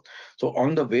 level. So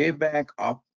on the way back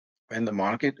up, when the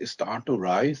market start to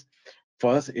rise,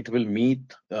 first it will meet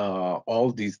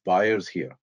all these buyers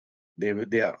here.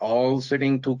 They are all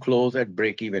sitting too close at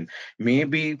break even.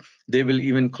 Maybe they will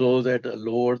even close at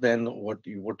lower than what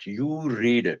you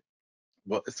read it.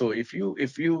 So if you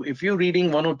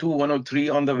reading 102, 103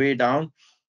 on the way down,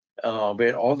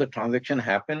 where all the transaction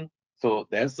happen, so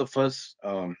that's the first.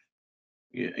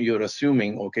 You're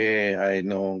assuming, okay, I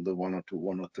know the 102,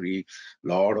 103,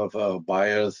 lot of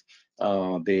buyers,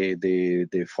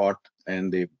 they fought,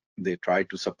 and they tried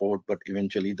to support, but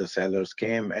eventually the sellers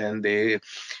came, and they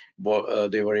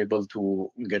were able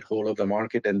to get hold of the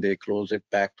market, and they closed it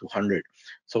back to 100.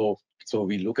 So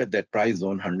we look at that price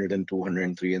zone, 100 and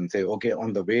 203, and say, okay,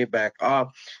 on the way back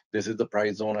up, this is the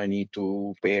price zone I need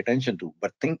to pay attention to.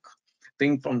 But think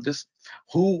from this,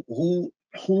 who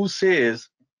says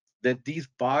that these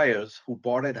buyers who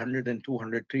bought at 100 and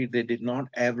 203, they did not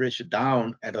average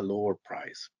down at a lower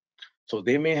price. So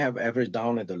they may have averaged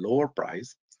down at the lower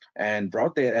price and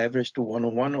brought their average to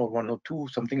 101 or 102,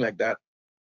 something like that.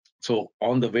 So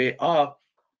on the way up,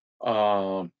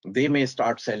 they may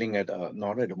start selling at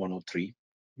not at 103,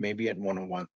 maybe at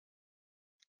 101.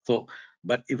 So,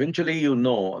 but eventually, you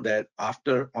know that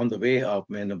after on the way up,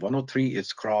 when the 103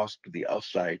 is crossed to the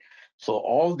upside, so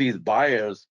all these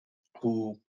buyers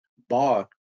who bought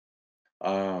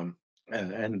and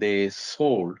they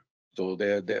sold, so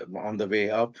they're on the way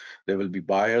up, there will be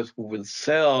buyers who will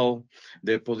sell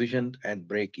their position and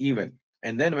break even.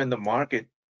 And then when the market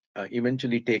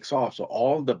eventually takes off, so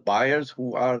all the buyers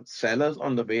who are sellers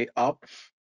on the way up,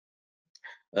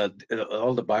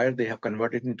 all the buyers, they have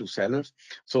converted into sellers.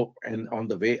 So, and on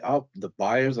the way up, the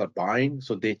buyers are buying.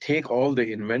 So they take all the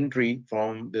inventory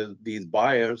from these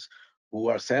buyers who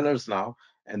are sellers now,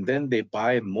 and then they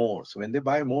buy more. So when they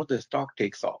buy more, the stock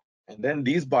takes off. And then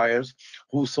these buyers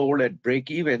who sold at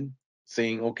break even,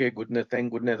 saying, okay, goodness,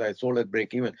 thank goodness I sold at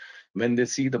break even. When they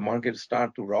see the market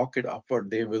start to rocket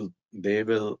upward, they will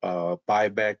buy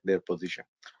back their position.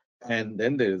 And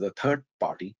then there is a third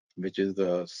party, which is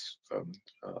the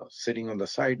sitting on the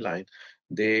sideline.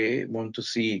 They want to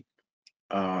see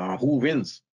who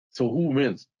wins. So who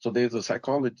wins? So there's a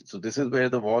psychology. So this is where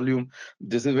the volume,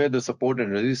 this is where the support and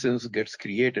resistance gets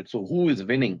created. So who is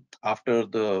winning after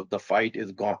the fight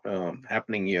is gone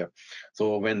happening here?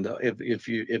 So when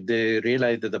if they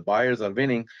realize that the buyers are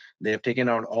winning, they have taken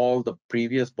out all the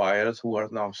previous buyers who are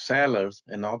now sellers,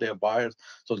 and now they are buyers,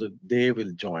 so that they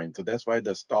will join. So that's why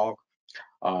the stock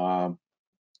um,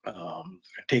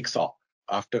 takes off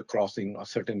after crossing a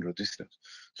certain resistance.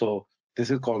 So this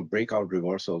is called breakout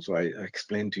reversal. So I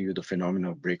explained to you the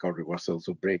phenomenon of breakout reversal.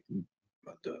 So the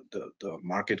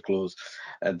market close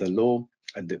at the low,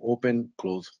 at the open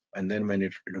close, and then when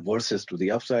it reverses to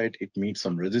the upside, it meets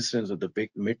some resistance at the big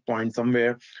midpoint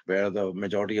somewhere where the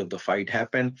majority of the fight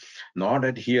happened. Not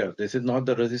at here. This is not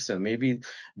the resistance. Maybe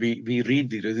we read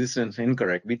the resistance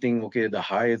incorrect. We think, okay, the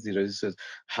high is the resistance.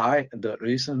 High, the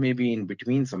resistance may be in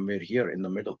between somewhere here in the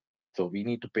middle. So we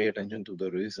need to pay attention to the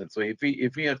resistance. So if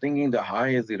we are thinking the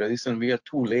high is the resistance, we are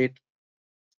too late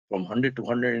from 100 to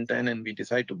 110, and we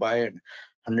decide to buy at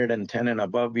 110 and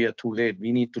above. We are too late.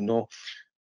 We need to know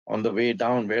on the way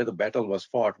down where the battle was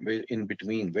fought, where in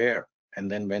between where. And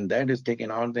then when that is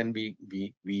taken out, then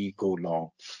we go long.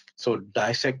 So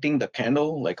dissecting the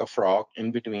candle like a frog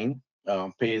in between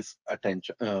pays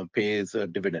attention, pays a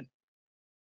dividend.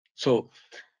 So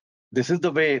this is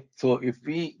the way. So if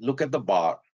we look at the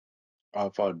bar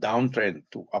of a downtrend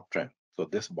to uptrend, so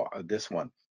this bar, this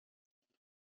one.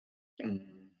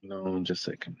 No, just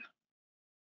a second.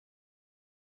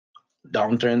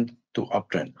 Downtrend to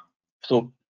uptrend.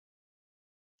 So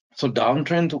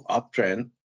downtrend to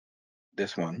uptrend,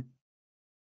 this one,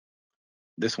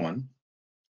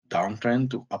 downtrend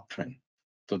to uptrend.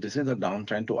 So this is a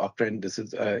downtrend to uptrend. This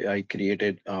is I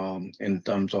created in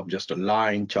terms of just a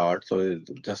line chart. So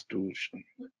just to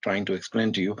trying to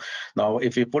explain to you. Now,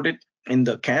 if you put it in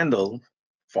the candle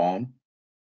form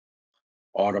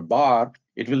or a bar,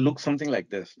 it will look something like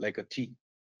this, like a T.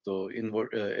 So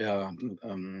invert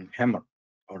hammer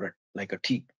or like a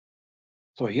T.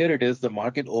 So here it is, the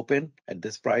market open at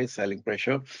this price, selling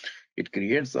pressure. It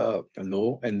creates a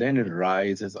low and then it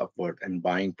rises upward and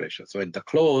buying pressure. So at the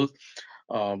close,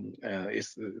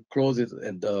 close is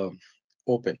at the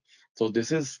open. So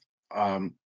this is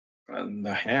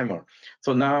the hammer.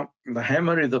 So now the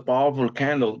hammer is a powerful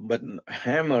candle, but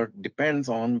hammer depends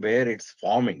on where it's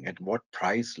forming, at what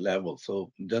price level.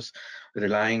 So just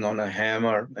relying on a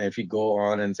hammer, if you go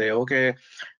on and say, okay,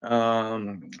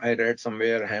 I read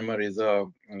somewhere hammer is a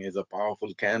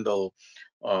powerful candle,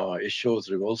 it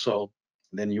shows reversal,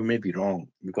 then you may be wrong,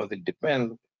 because it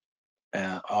depends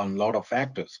on a lot of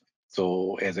factors.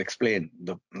 So as explained,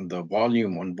 the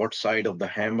volume, on what side of the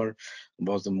hammer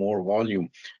was the more volume.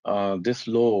 This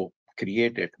low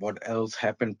created, what else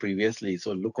happened previously.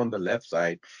 So look on the left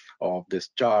side of this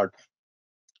chart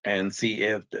and see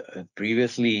if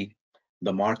previously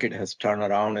the market has turned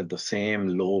around at the same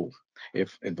low.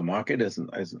 If the market has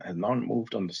not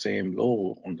moved on the same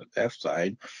low on the left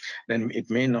side, then it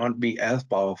may not be as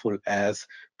powerful as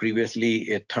previously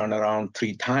it turned around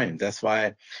 3 times. That's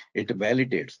why it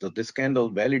validates. So this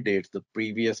candle validates the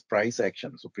previous price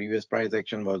action. So previous price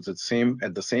action was at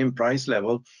the same price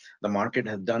level. The market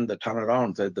has done the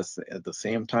turnaround. So at the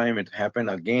same time, it happened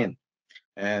again,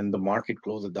 and the market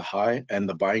closed at the high and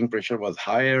the buying pressure was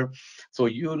higher. So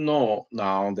you know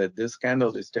now that this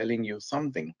candle is telling you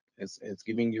something. It's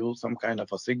giving you some kind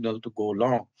of a signal to go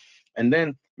long. And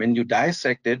then when you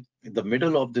dissect it, in the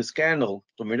middle of this candle,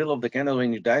 the middle of the candle,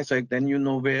 when you dissect, then you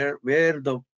know where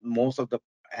the most of the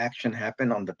action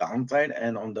happened on the downside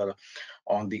and on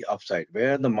the upside,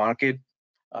 where the market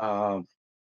uh,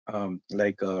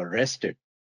 rested.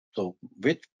 So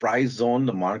which price zone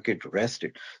the market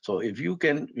rested. So if you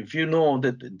know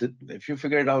that, if you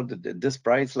figure it out that this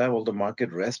price level the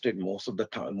market rested most of the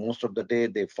time, most of the day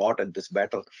they fought at this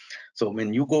battle. So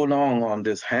when you go long on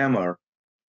this hammer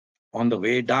on the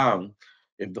way down,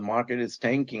 if the market is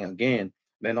tanking again,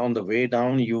 then on the way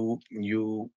down you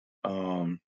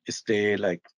stay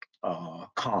like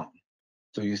calm.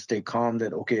 So you stay calm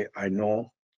that, okay, I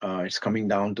know it's coming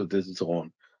down to this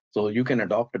zone. So you can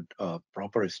adopt a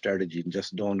proper strategy.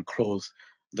 Just don't close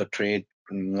the trade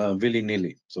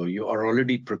willy-nilly. So you are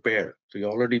already prepared. So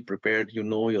you're already prepared. You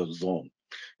know your zone.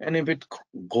 And if it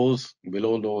goes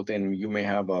below low, then you may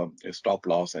have a stop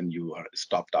loss and you are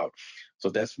stopped out. So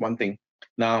that's one thing.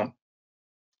 Now,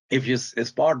 if you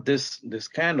spot this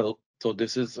candle, so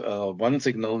this is one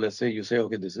signal. Let's say you say,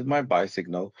 okay, this is my buy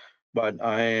signal, but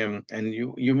I am, and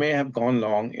you may have gone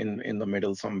long in the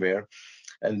middle somewhere,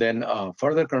 and then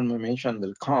further confirmation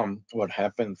will come what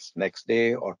happens next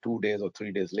day or 2 days or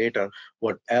 3 days later,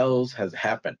 what else has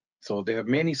happened. So there are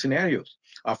many scenarios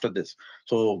after this.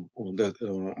 So the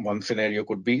one scenario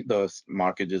could be the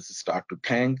market just start to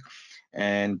tank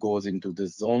and goes into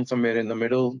this zone somewhere in the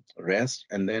middle, rest,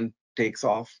 and then takes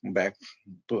off back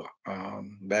to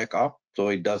back up. So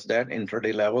it does that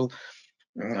intraday level.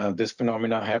 This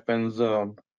phenomena happens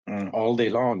all day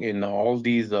long in all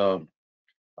these. Um,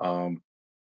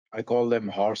 I call them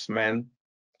horsemen.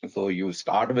 So you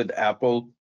start with Apple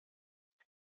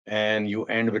and you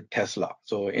end with Tesla.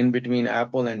 So in between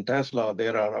Apple and Tesla,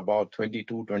 there are about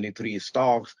 22, 23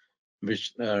 stocks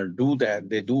which do that.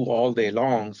 They do all day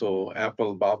long. So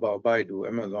Apple, Baba, Baidu,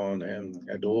 Amazon, and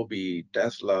Adobe,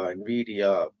 Tesla,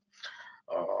 Nvidia,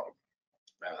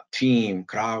 Team,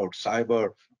 Crowd,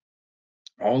 Cyber,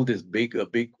 all these big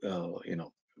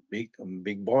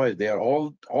boys. They are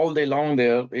all day long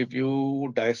there. If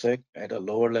you dissect at a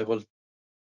lower level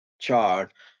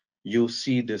chart, you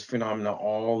see this phenomena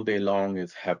all day long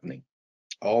is happening.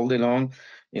 All day long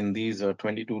in these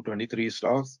 22, 23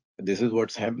 stocks. This is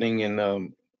what's happening in,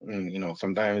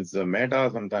 sometimes it's a Meta,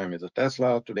 sometimes it's a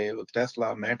Tesla. Today it was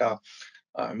Tesla, Meta,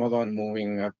 Amazon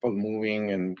moving, Apple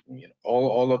moving, and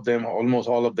all of them, almost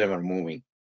all of them are moving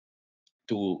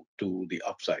to the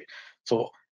upside.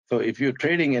 So if you're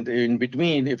trading it in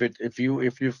between, if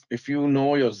you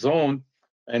know your zone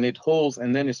and it holds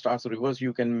and then it starts to reverse,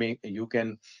 you can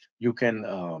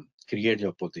create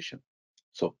your position.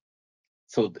 So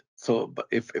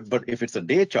but if it's a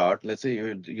day chart, let's say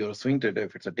you're a swing trader,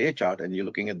 if it's a day chart and you're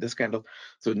looking at this kind of,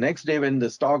 so next day when the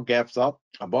stock gaps up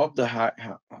above the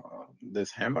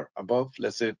this hammer above,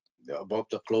 let's say above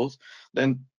the close,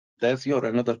 then that's your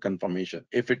another confirmation.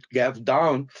 If it gaps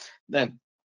down, then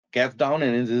gaps down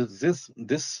and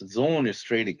this zone is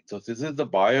trading. So this is the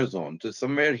buyer zone. So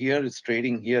somewhere here is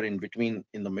trading here in between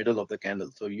in the middle of the candle.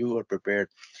 So you are prepared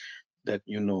that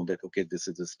you know that, okay, this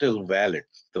is still valid.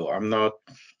 So I'm not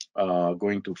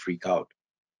going to freak out.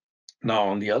 Now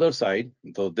on the other side,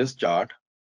 so this chart,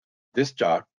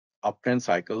 uptrend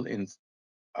cycle in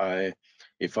I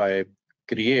if I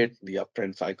create the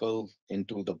uptrend cycle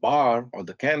into the bar or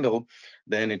the candle,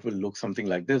 then it will look something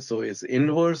like this. So it's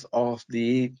inverse of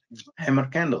the hammer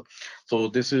candle. So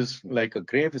this is like a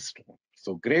gravestone.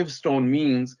 So gravestone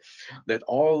means that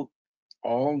all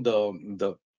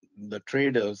the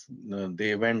traders,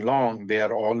 they went long, they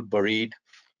are all buried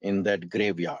in that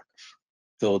graveyard.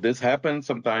 So this happens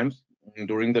sometimes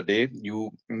during the day.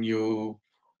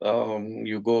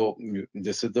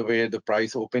 This is the way the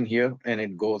price open here, and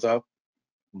it goes up,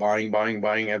 buying.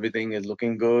 Everything is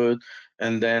looking good,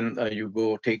 and then you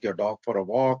go take your dog for a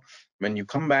walk. When you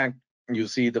come back, you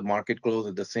see the market close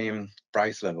at the same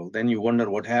price level. Then you wonder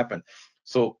what happened.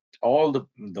 So all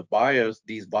the buyers,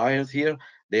 these buyers here,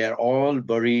 they are all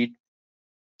buried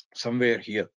somewhere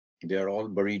here. They are all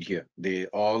buried here. They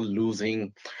all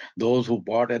losing. Those who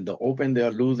bought at the open, they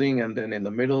are losing, and then in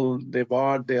the middle they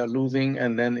bought, they are losing,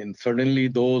 and then suddenly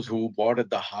those who bought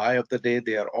at the high of the day,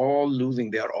 they are all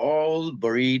losing. They are all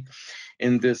buried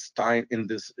in this time, in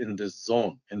this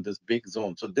zone, in this big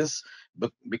zone. So this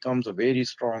becomes a very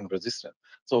strong resistance.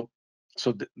 So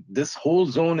this whole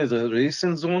zone is a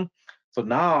resistance zone. So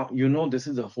now you know this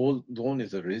is a whole zone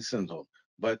is a resistance zone.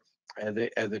 But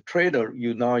as a trader,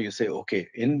 you say, okay,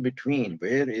 in between,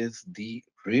 where is the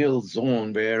real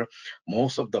zone where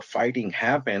most of the fighting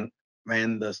happened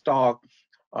when the stock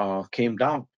came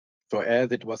down? So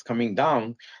as it was coming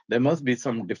down, there must be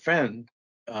some defense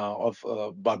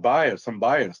buyers, some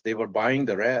buyers, they were buying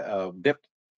the dip.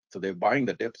 So they're buying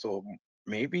the dip. So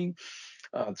maybe,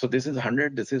 so this is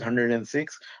 100, this is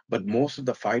 106, but most of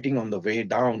the fighting on the way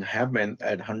down happened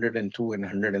at 102 and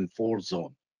 104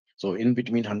 zone. So in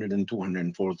between 102,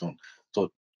 104 zone.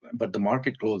 So, but the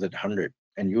market closed at 100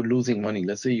 and you're losing money.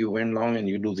 Let's say you went long and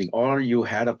you're losing, or you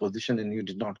had a position and you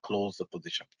did not close the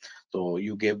position. So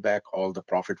you gave back all the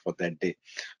profit for that day.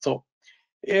 So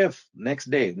if next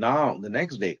day, now the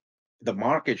next day, the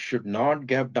market should not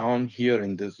gap down here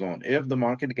in this zone. If the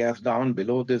market gaps down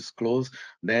below this close,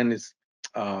 then it's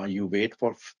you wait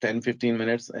for 10, 15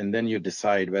 minutes, and then you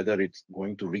decide whether it's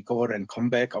going to recover and come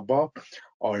back above,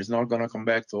 or it's not going to come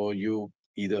back. So you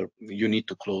need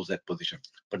to close that position.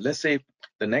 But let's say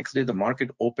the next day the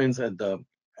market opens at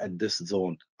this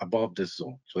zone, above this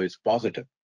zone, so it's positive.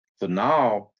 So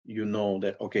now you know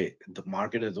that, okay, the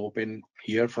market is open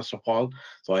here, first of all,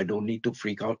 so I don't need to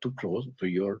freak out to close. So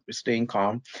you're staying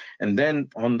calm. And then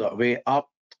on the way up,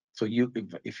 so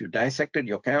if you dissected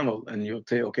your candle and you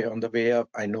say, okay, on the way up,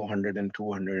 I know 102,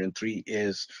 103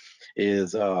 is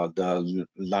the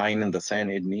line in the sand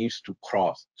it needs to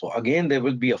cross. So again, there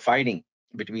will be a fighting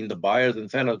between the buyers and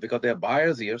sellers because there are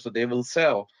buyers here, so they will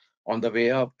sell on the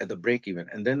way up at the break even,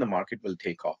 and then the market will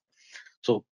take off.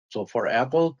 So for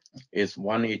Apple is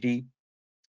 180.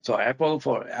 So Apple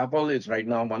is right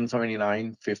now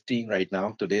 179.50 right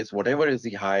now. Today's whatever is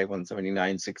the high,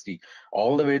 179.60,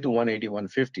 all the way to 180,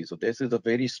 150. So this is a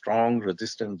very strong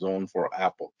resistance zone for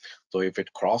Apple. So if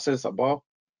it crosses above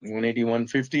 180,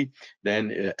 150,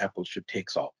 then Apple should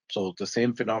take off. So the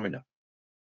same phenomena.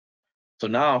 So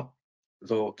now,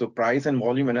 so price and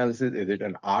volume analysis, is it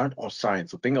an art or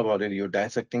science? So think about it, you're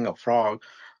dissecting a frog.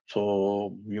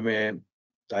 So you may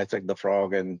dissect the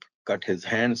frog and cut his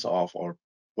hands off or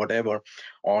whatever,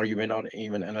 or you may not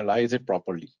even analyze it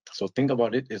properly. So think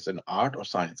about it, is an art or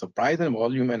science? So price and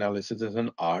volume analysis is an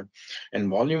art, and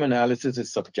volume analysis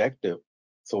is subjective.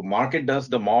 So market does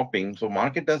the mopping. So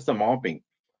market does the mopping,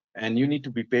 and you need to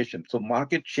be patient. So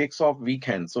market shakes off weak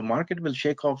hands. So market will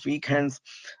shake off weak hands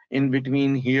in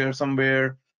between here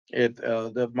somewhere.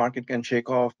 The market can shake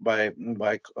off by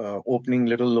opening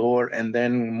little lower and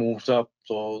then moves up.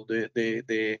 So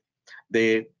they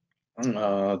they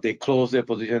close their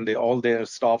position. All their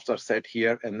stops are set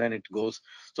here, and then it goes.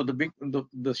 So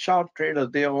the sharp traders,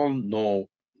 they all know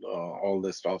all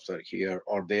the stops are here,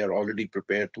 or they are already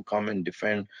prepared to come and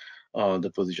defend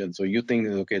the position. So you think,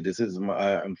 okay, this is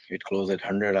it closed at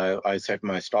 100. I set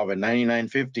my stop at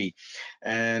 99.50,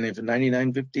 and if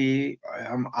 99.50,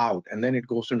 I'm out, and then it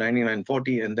goes to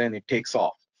 99.40, and then it takes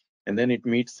off, and then it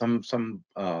meets some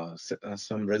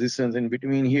resistance in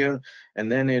between here,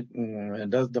 and then it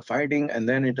does the fighting, and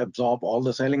then it absorbs all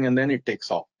the selling, and then it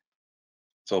takes off.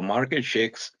 So market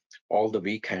shakes all the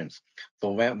weak hands.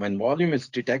 So when volume is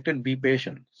detected, be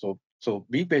patient. So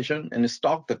be patient and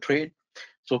stock the trade.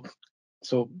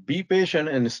 So be patient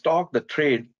and stock the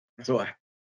trade. So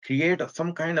create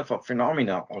some kind of a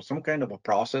phenomena or some kind of a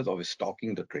process of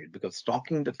stocking the trade, because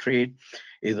stocking the trade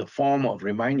is a form of,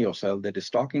 remind yourself that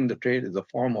stocking the trade is a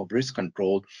form of risk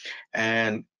control.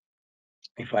 And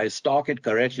if I stock it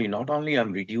correctly, not only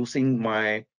I'm reducing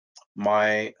my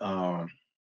my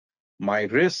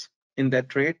risk in that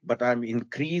trade, but I'm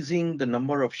increasing the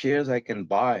number of shares I can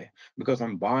buy, because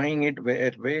I'm buying it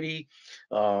at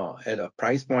a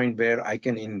price point where I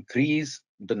can increase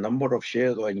the number of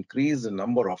shares or increase the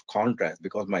number of contracts,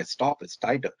 because my stop is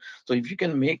tighter. So if you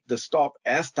can make the stop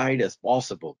as tight as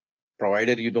possible,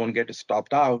 provided you don't get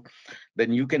stopped out,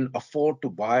 then you can afford to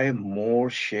buy more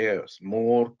shares,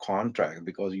 more contracts,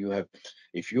 because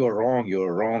if you are wrong,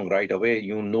 you're wrong right away.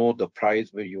 You know the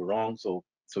price where you're wrong. So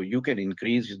you can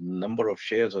increase the number of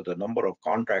shares or the number of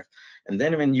contracts, and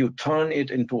then when you turn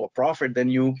it into a profit, then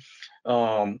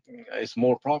it's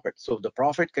more profit. So the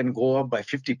profit can go up by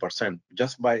 50%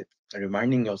 just by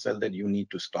reminding yourself that you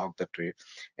need to stock the trade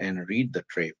and read the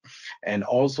trade, and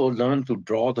also learn to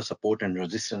draw the support and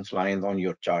resistance lines on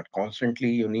your chart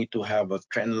constantly. You need to have a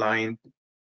trend line.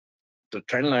 The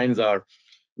trend lines are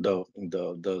the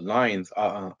lines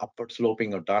are upward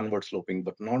sloping or downward sloping,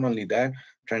 but not only that,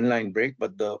 trend line break,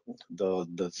 but the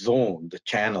zone, the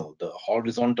channel, the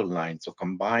horizontal line. So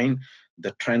combine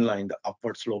the trend line, the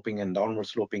upward sloping and downward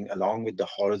sloping, along with the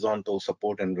horizontal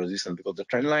support and resistance, because the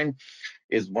trend line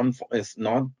is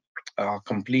not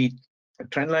complete. A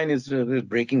trend line is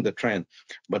breaking the trend,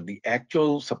 but the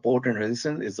actual support and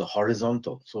resistance is the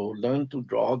horizontal. So learn to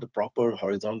draw the proper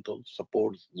horizontal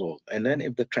support zone, and then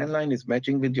if the trend line is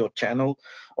matching with your channel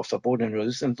of support and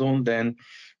resistance zone, then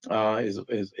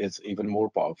is even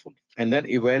more powerful. And then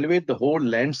evaluate the whole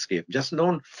landscape. Just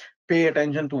don't pay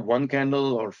attention to one candle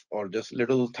or just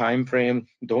little time frame.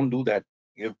 Don't do that.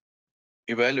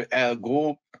 Evaluate,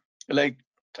 go like,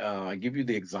 I give you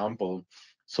the example.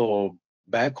 So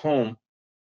back home,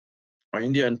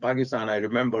 India and Pakistan, I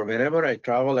remember wherever I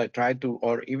travel, I try to,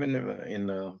 or even in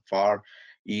the far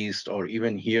east, or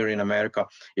even here in America,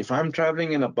 if I'm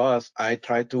traveling in a bus, I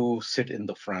try to sit in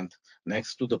the front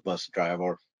next to the bus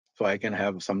driver so I can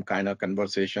have some kind of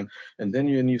conversation. And then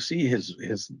when you see his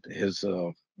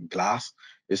glass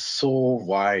is so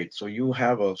wide, so you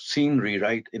have a scenery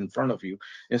right in front of you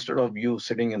instead of you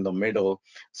sitting in the middle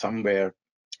somewhere.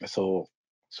 So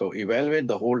so evaluate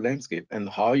the whole landscape, and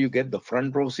how you get the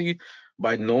front row seat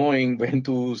by knowing when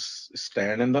to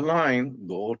stand in the line.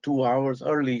 Go 2 hours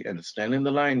early and stand in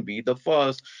the line. Be the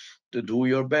first to do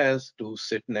your best to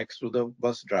sit next to the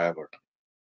bus driver.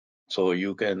 So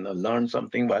you can learn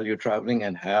something while you're traveling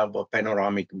and have a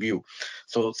panoramic view.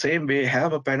 So same way,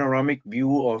 have a panoramic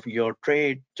view of your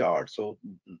trade chart. So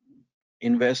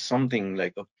invest something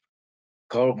like a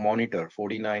curve monitor,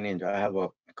 49 inch. I have a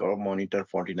curve monitor,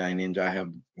 49 inch. I have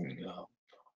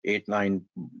 8, 9,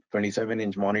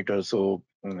 27-inch monitors. So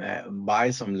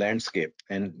buy some landscape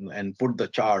and put the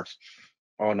charts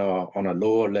on a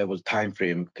lower level time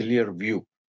frame, clear view,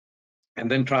 and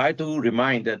then try to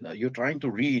remind that you're trying to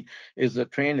read, is the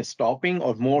train stopping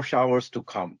or more showers to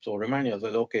come. So remind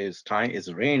yourself, okay,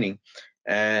 it's raining,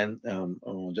 and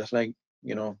just like,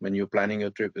 when you're planning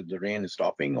your trip, is the rain is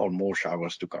stopping or more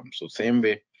showers to come. So same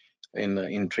way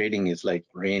in trading is like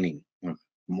raining.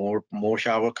 More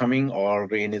shower coming, or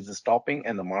rain is stopping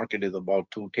and the market is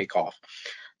about to take off.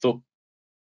 So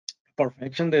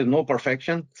perfection, there's no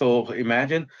perfection. So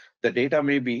imagine the data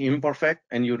may be imperfect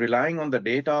and you're relying on the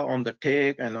data on the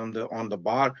tick and on the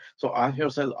bar. So ask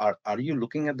yourself, are you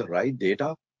looking at the right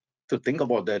data? To think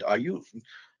about that, are you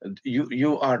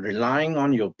are relying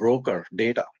on your broker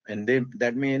data, and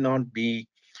that may not be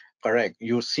correct.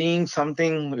 You're seeing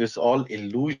something is all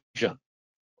illusion.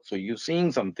 So you're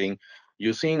seeing something,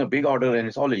 you're seeing a big order and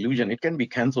it's all illusion. It can be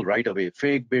canceled right away.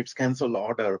 Fake bids, cancel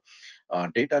order,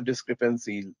 data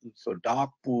discrepancy, so dark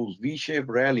pools, V-shaped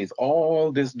rallies,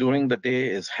 all this during the day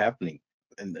is happening.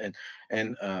 And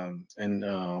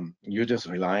you're just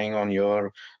relying on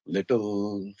your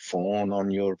little phone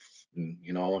on your,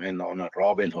 and on a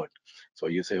Robinhood. So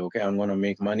you say, okay, I'm going to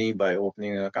make money by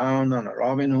opening an account on a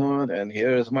Robinhood, and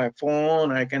here's my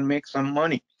phone, I can make some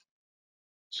money.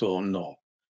 So no,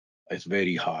 it's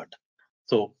very hard.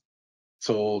 So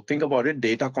so think about it,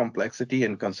 data complexity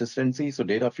and consistency. So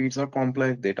data feeds are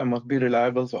complex, data must be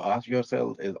reliable. So ask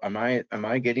yourself, am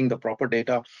I getting the proper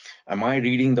data? Am I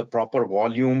reading the proper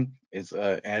volume?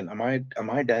 And am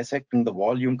I dissecting the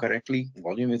volume correctly?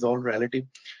 Volume is all relative.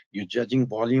 You're judging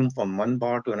volume from one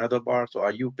bar to another bar. So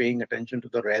are you paying attention to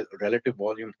the relative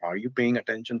volume? Are you paying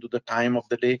attention to the time of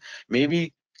the day?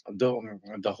 Maybe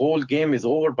the whole game is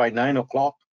over by 9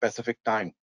 o'clock Pacific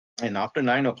time. And after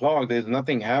 9 o'clock, there's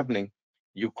nothing happening.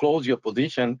 You close your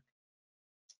position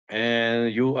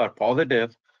and you are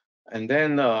positive, and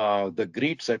then the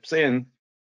greed sets in,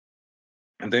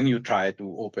 and then you try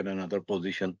to open another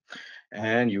position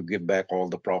and you give back all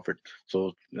the profit.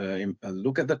 So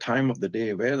look at the time of the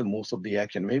day where the most of the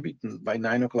action, maybe by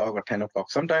 9 o'clock or 10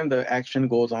 o'clock. Sometimes the action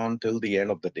goes on till the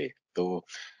end of the day. So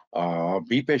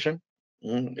be patient.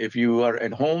 If you are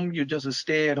at home, you just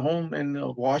stay at home and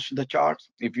watch the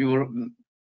charts. If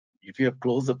you have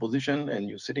closed the position and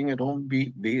you're sitting at home,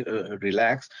 be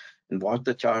relaxed and watch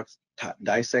the charts,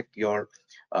 dissect your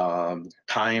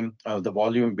time, the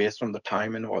volume based on the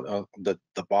time, and the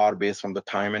bar based on the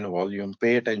time and volume.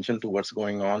 Pay attention to what's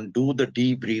going on. Do the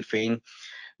debriefing.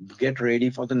 Get ready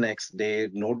for the next day.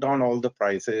 Note down all the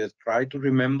prices. Try to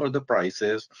remember the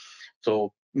prices.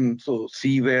 So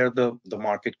see where the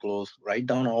market closed. Write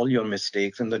down all your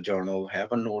mistakes in the journal.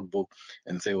 Have a notebook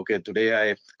and say, okay,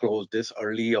 today I closed this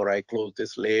early, or I closed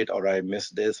this late, or I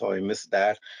missed this, or I missed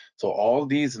that. So all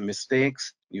these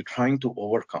mistakes you're trying to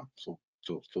overcome. So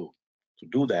to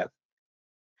do that.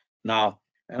 Now,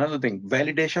 another thing,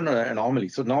 validation or anomaly.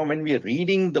 So now when we are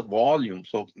reading the volume,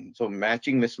 so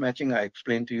matching, mismatching, I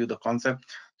explained to you the concept.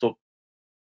 So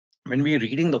when we're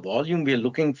reading the volume, we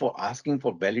are asking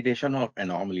for validation or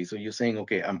anomaly. So you're saying,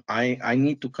 okay, I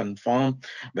need to confirm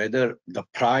whether the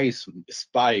price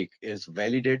spike is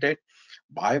validated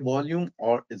by volume,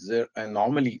 or is there an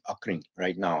anomaly occurring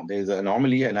right now? There's an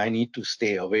anomaly and I need to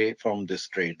stay away from this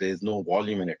trade. There's no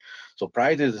volume in it. So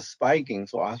price is spiking.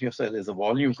 So ask yourself, is the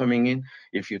volume coming in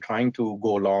if you're trying to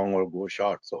go long or go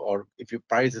short? So, or if your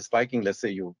price is spiking, let's say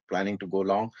you're planning to go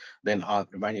long, then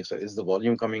remind yourself, is the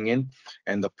volume coming in?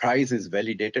 And the price is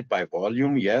validated by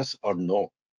volume, yes or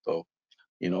no? So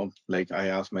Like I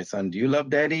asked my son, do you love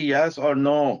daddy? Yes or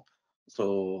no?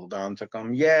 So the answer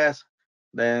comes, yes.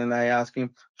 Then I ask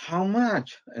him, how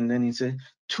much? And then he said,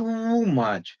 too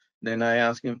much. Then I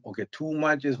ask him, okay, too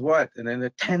much is what? And then the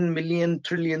 10 million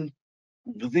trillion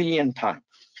bazillion time.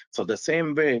 So the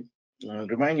same way,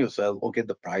 remind yourself, okay,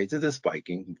 the prices is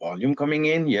spiking, volume coming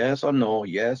in, yes or no,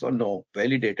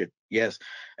 validated, yes,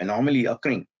 anomaly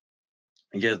occurring.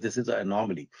 Yes, this is an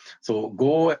anomaly. So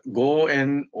go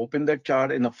and open that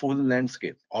chart in a full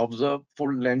landscape, observe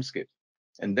full landscape,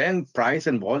 and then price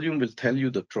and volume will tell you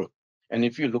the truth. And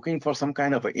if you're looking for some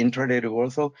kind of an intraday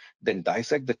reversal, then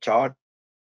dissect the chart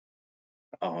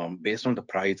based on the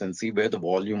price and see where the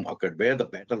volume occurred, where the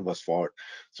battle was fought.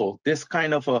 So this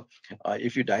kind of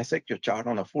if you dissect your chart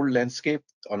on a full landscape,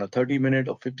 on a 30-minute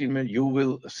or 15-minute, you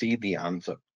will see the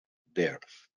answer there.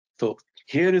 So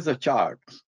here is a chart.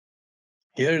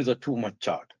 Here is a too-much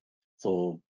chart.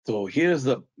 So here's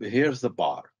the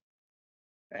bar,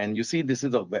 and you see this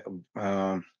is a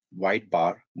white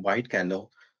bar, white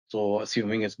candle. So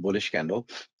assuming it's bullish candle.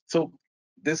 So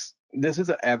this is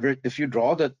an average. If you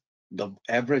draw the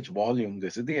average volume,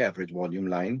 this is the average volume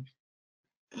line,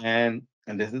 and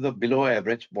this is the below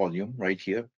average volume right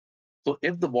here. So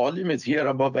if the volume is here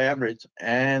above average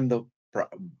and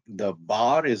the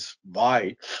bar is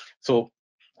wide, so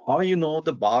how you know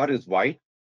the bar is wide?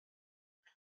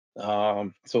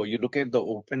 So you look at the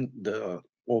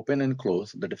open and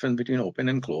close, the difference between open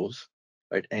and close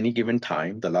at any given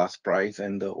time, the last price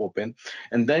and the open,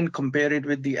 and then compare it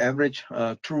with the average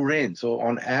true range. So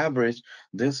on average,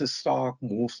 this stock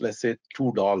moves, let's say,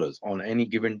 $2 on any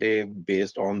given day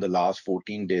based on the last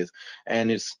 14 days, and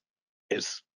it's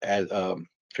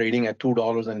trading at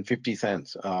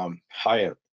 $2.50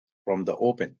 higher from the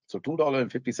open. So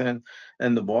 $2.50,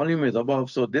 and the volume is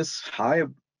above. So this high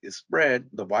spread,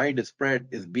 the wide spread,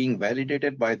 is being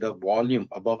validated by the volume,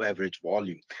 above average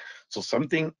volume. So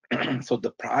something, so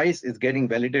the price is getting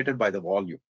validated by the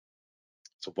volume.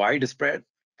 So wide spread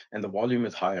and the volume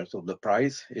is higher. So the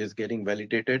price is getting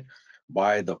validated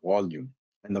by the volume,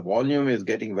 and the volume is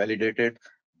getting validated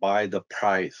by the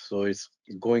price. So it's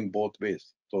going both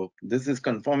ways. So this is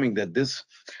confirming that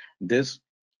this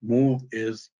move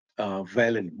is a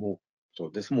valid move. So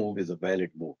this move is a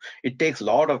valid move. It takes a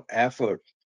lot of effort.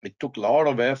 It took a lot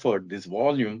of effort, this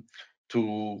volume,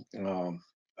 to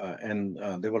and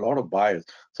there were a lot of buyers.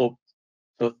 So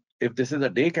if this is a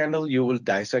day candle, you will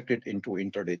dissect it into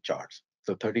intraday charts.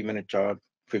 So 30-minute chart,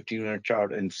 15-minute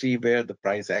chart, and see where the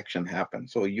price action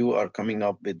happens. So you are coming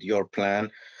up with your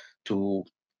plan to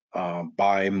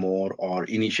buy more or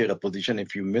initiate a position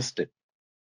if you missed it.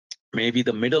 Maybe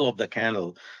the middle of the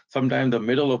candle. Sometimes the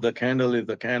middle of the candle is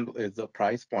the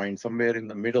price point. Somewhere in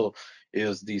the middle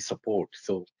is the support.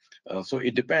 So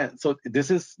it depends. So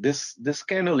this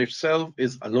candle itself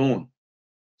is alone.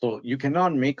 So you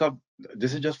cannot make up.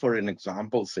 This is just for an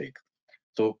example's sake.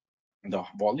 So the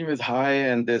volume is high,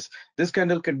 and this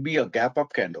candle could be a gap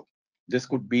up candle. This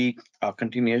could be a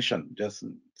continuation. Just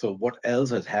so what else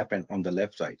has happened on the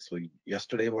left side? So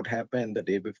yesterday what happened? The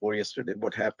day before yesterday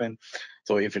what happened?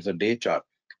 So if it's a day chart,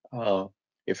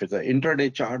 if it's an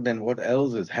intraday chart, then what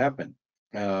else has happened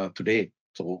today?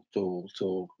 So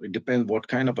it depends what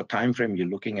kind of a time frame you're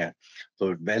looking at.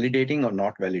 So validating or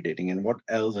not validating, and what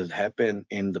else has happened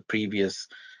in the previous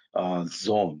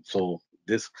zone. So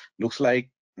this looks like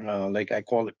I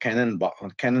call it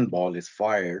cannonball is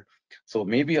fired. So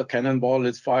maybe a cannonball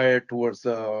is fired towards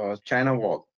the China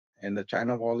wall, and the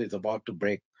China wall is about to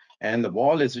break, and the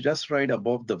wall is just right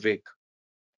above the wick,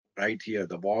 right here.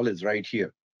 The wall is right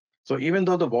here. So even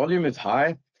though the volume is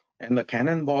high and the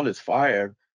cannonball is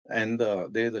fired, and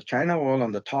there's a China wall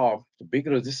on the top, the big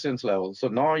resistance level. So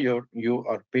now you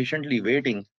are patiently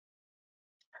waiting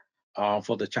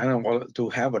for the China wall to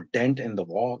have a dent in the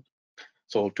wall.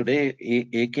 So today,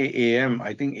 AKAM,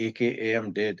 I think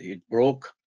AKAM it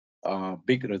broke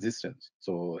big resistance.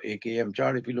 So AKM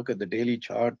chart, if you look at the daily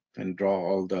chart and draw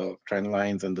all the trend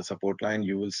lines and the support line,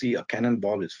 you will see a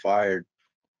cannonball is fired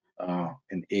by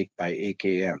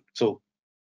AKM. So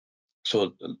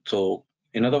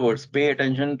in other words, pay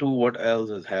attention to what else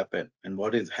has happened and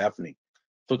what is happening.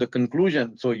 So the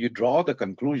conclusion, so you draw the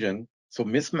conclusion. So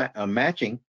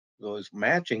matching, so it's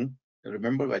matching.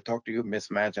 Remember, I talked to you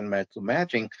mismatch and match. So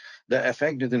matching, the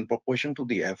effect is in proportion to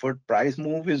the effort. Price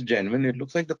move is genuine. It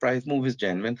looks like the price move is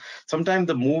genuine. Sometimes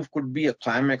the move could be a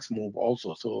climax move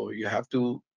also. So you have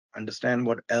to understand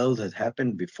what else has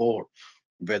happened before.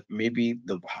 But maybe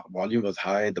the volume was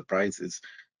high, the price is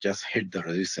just hit the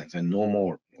resistance and no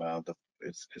more.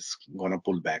 It's gonna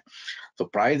pull back. So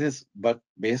price is, but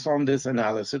based on this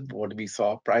analysis, what we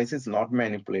saw, price is not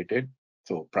manipulated.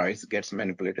 So price gets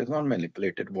manipulated, it's not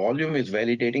manipulated. Volume is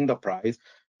validating the price.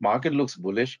 Market looks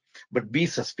bullish, but be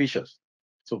suspicious.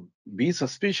 So be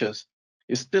suspicious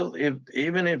is still, if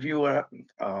even if you are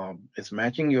it's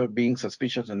matching, you're being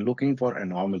suspicious and looking for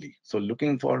anomaly. So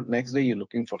looking for next day, you're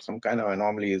looking for some kind of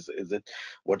anomaly. Is it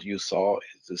what you saw?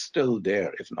 Is it still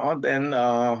there? If not, then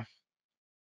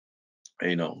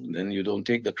then you don't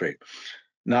take the trade.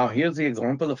 Now here's the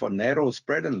example of a narrow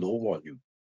spread and low volume.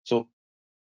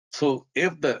 So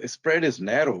if the spread is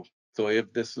narrow, so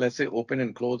if this, let's say, open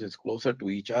and close is closer to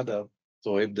each other,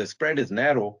 so if the spread is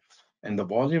narrow and the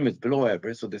volume is below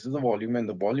average, so this is the volume and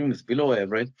the volume is below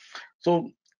average,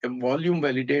 so volume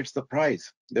validates the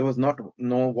price. There was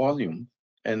no volume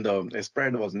and the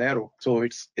spread was narrow, so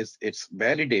it's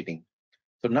validating.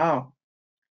 So now,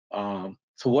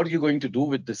 so what are you going to do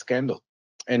with this candle?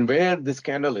 And where this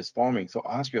candle is forming, so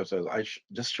ask yourself, I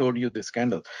just showed you this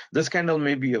candle. This candle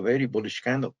may be a very bullish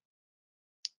candle,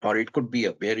 or it could be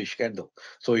a bearish candle.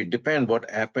 So it depends what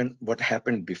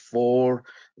happened before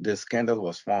this candle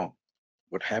was formed.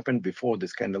 What happened before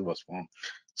this candle was formed.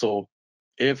 So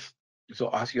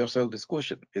ask yourself this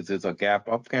question: is this a gap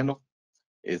up candle?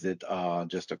 Is it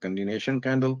just a continuation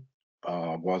candle?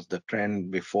 Was the trend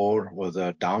before was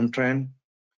a downtrend,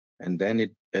 and then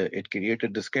it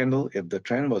created this candle? If the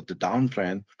trend was the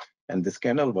downtrend and this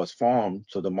candle was formed,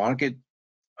 so the market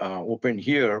open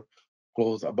here,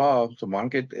 close above, so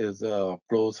market is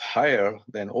close higher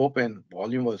than open,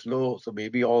 volume was low, so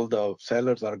maybe all the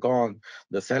sellers are gone,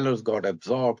 the sellers got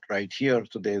absorbed right here,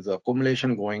 so there's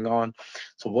accumulation going on.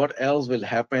 So what else will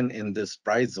happen in this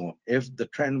price zone if the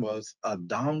trend was a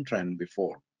downtrend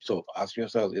before? So ask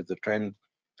yourself, is the trend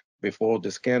before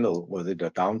this candle, was it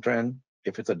a downtrend?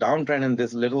 If it's a downtrend and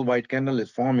this little white candle is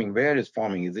forming, where is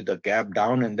forming? Is it a gap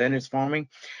down and then it's forming?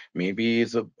 Maybe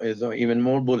it's even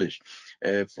more bullish.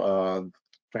 If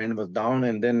trend was down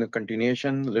and then a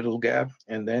continuation, little gap,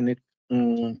 and then it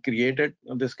created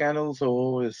this candle,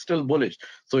 so it's still bullish.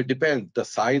 So it depends the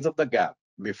size of the gap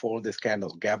before this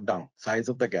candle, gap down, size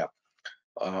of the gap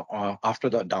after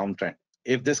the downtrend.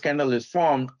 If this candle is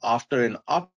formed after an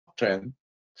uptrend,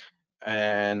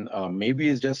 and maybe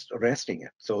it's just resting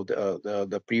it. So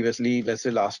the previously, let's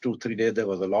say last 2-3 days, there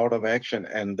was a lot of action,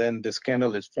 and then this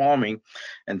candle is forming,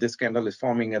 and this candle is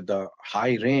forming at the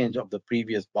high range of the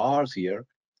previous bars here,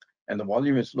 and the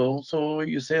volume is low. So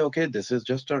you say, okay, this is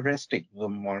just a resting. The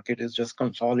market is just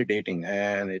consolidating,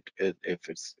 and if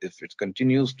it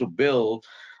continues to build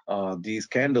these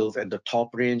candles at the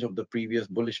top range of the previous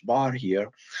bullish bar here,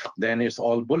 then it's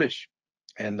all bullish,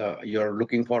 and you're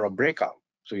looking for a breakout.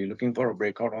 So you're looking for a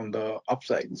breakout on the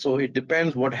upside. So it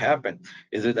depends what happened.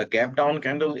 Is it a gap down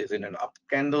candle? Is it an up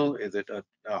candle? Is it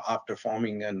after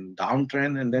forming a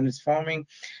downtrend and then it's forming?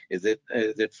 Is it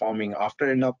forming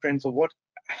after an uptrend? So what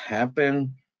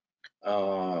happened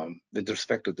with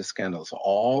respect to this candle? So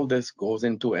all this goes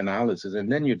into analysis,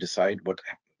 and then you decide what,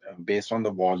 based on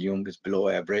the volume, is below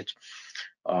average,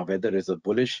 whether it's a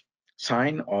bullish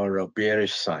sign or a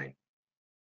bearish sign.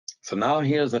 So now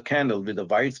here's a candle with a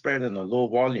wide spread and a low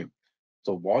volume.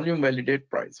 So volume validate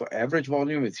price. So average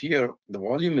volume is here, the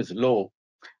volume is low,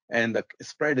 and the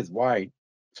spread is wide.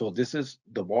 So this is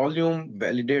the volume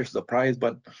validates the price,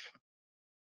 but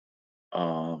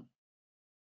wide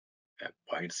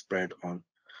spread on.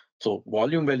 So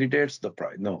volume validates the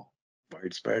price. No,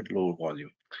 wide spread, low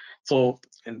volume. So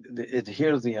and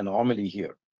here's the anomaly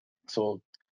here. So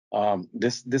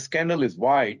this candle is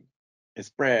wide,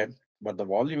 spread, but the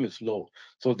volume is low.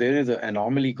 So there is an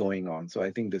anomaly going on. So I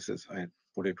think I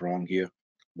put it wrong here.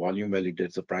 Volume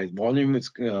validates the price. Volume is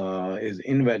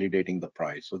invalidating the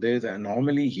price. So there is an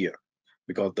anomaly here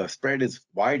because the spread is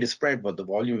wide spread, but the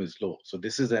volume is low. So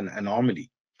this is an anomaly.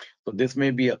 So this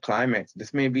may be a climax.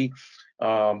 This may be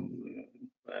um,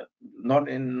 not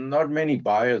many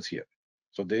buyers here.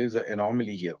 So there is an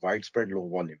anomaly here, widespread low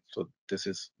volume. So this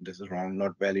is wrong.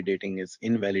 Not validating, is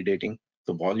invalidating.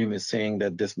 The volume is saying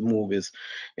that this move is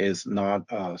not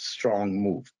a strong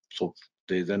move. So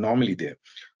there's an anomaly there.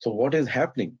 So what is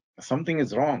happening? Something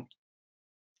is wrong.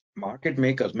 Market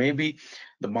makers, maybe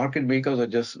the market makers are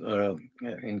just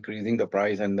increasing the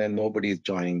price, and then nobody is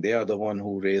joining. They are the one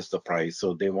who raised the price,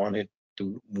 so they want it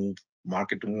to move,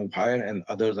 market to move higher, and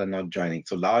others are not joining.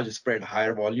 So large spread,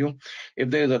 higher volume. If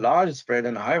there is a large spread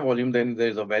and high volume, then there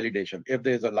is a validation. If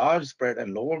there is a large spread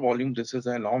and lower volume, this is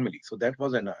an anomaly. So that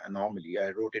was an anomaly.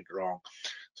 I wrote it wrong.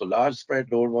 So large spread,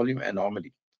 lower volume,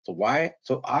 anomaly. So why?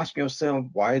 So ask yourself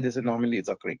why this anomaly is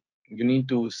occurring. You need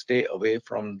to stay away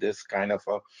from this kind of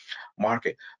a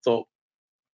market. So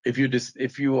if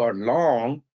you are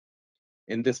long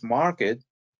in this market,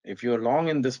 if you're long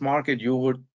in this market, you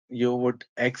would you would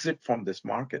exit from this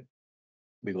market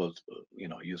because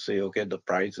you say, okay, the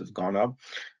price has gone up,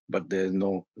 but there's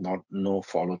no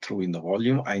follow through in the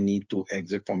volume. I need to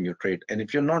exit from your trade. And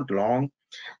if you're not long,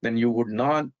 then you would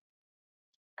not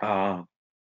uh,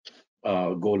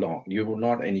 go long. You would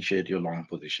not initiate your long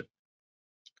position.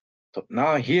 So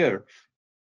now here,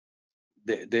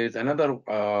 there's another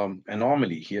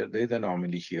anomaly here. There's an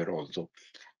anomaly here also.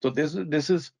 So this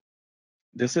is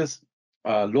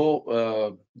a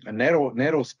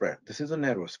narrow spread. This is a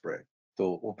narrow spread.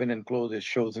 So open and close, it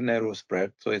shows a narrow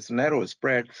spread. So it's a narrow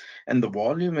spread, and the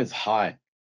volume is high.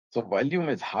 So volume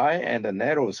is high and a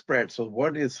narrow spread. So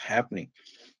what is happening?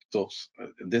 So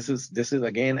this is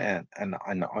again an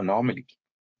anomaly.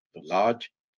 The large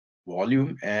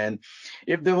volume, and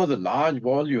if there was a large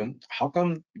volume, how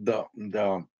come the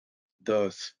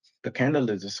the candle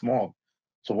is small?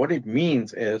 So what it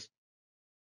means is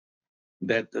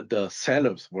that the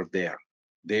sellers were there.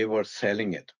 They were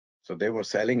selling it. So they were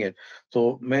selling it.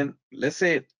 So when, let's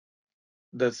say,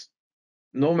 this,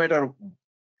 no matter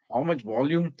how much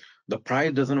volume, the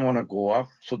price doesn't want to go up.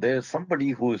 So there's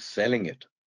somebody who is selling it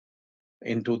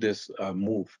into this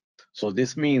move. So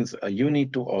this means you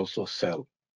need to also sell.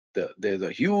 There's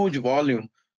a huge volume,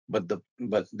 but the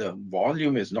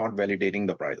volume is not validating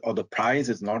the price, or the price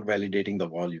is not validating the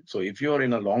volume. So if you're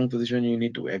in a long position, you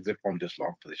need to exit from this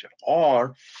long position.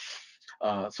 Or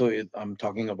I'm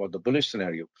talking about the bullish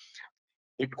scenario.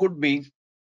 It could be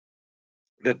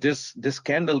that this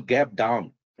candle gapped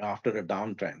down after a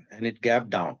downtrend, and it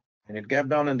gapped down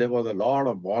and there was a lot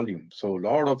of volume. So a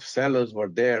lot of sellers were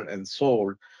there and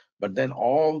sold, but then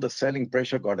all the selling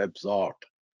pressure got absorbed.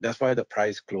 That's why the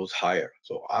price closed higher.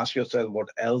 So ask yourself, what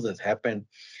else has happened?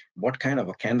 What kind of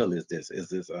a candle is this? Is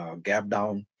this a gap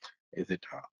down? Is it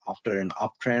after an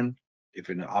uptrend? If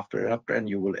in after an uptrend,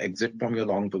 you will exit from your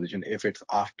long position. If it's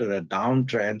after a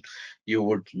downtrend, you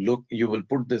will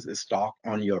put this stock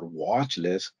on your watch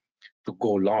list to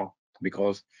go long,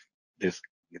 because this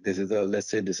this is a, let's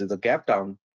say this is a gap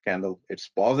down candle. It's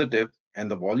positive and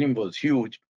the volume was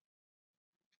huge.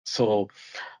 So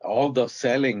all the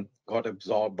selling got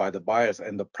absorbed by the buyers,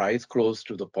 and the price closed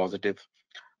to the positive,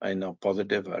 in a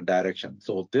positive direction.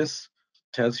 So this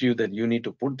tells you that you need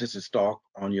to put this stock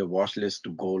on your watch list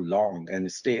to go long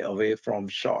and stay away from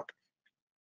short.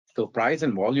 So price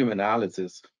and volume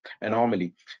analysis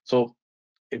anomaly. So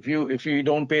if you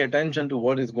don't pay attention to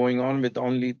what is going on with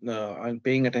only and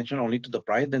paying attention only to the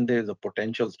price, then there is a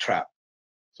potential trap.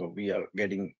 So we are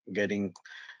getting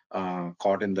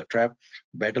caught in the trap.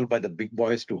 Battle by the big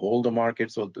boys to hold the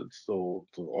market. So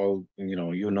all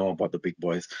about the big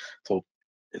boys. So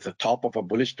it's a top of a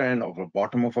bullish trend or a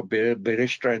bottom of a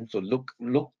bearish trend. So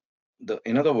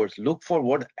in other words, look for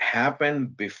what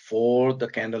happened before the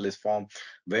candle is formed,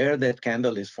 where that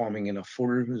candle is forming in a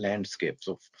full landscape.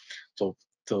 So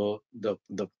the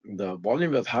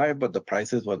volume was high, but the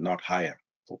prices were not higher.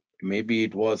 So maybe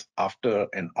it was after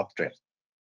an uptrend.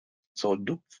 So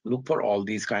look for all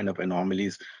these kind of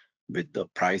anomalies with the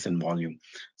price and volume.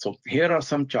 So here are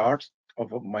some charts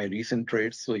of my recent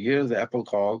trades. So here's the Apple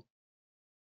call.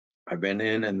 I went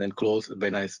in and then closed.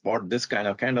 When I spot this kind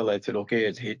of candle, I said, okay,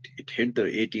 it hit the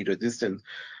 80 resistance.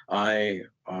 I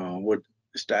would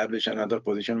establish another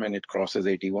position when it crosses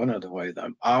 81. Otherwise,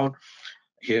 I'm out.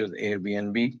 Here's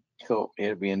Airbnb. So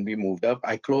Airbnb moved up.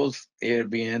 I closed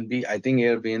Airbnb. I think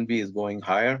Airbnb is going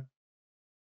higher.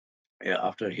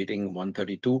 After hitting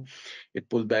 132, it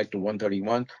pulled back to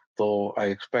 131. So I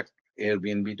expect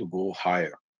Airbnb to go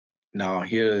higher. Now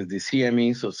here is the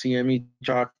CME. So CME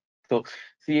chart. So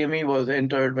CME was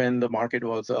entered when the market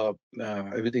was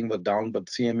everything was down, but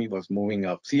CME was moving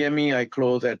up. CME I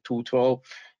closed at 212.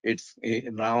 It's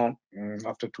now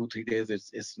after 2-3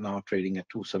 days, it's now trading at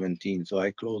 217. So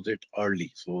I closed it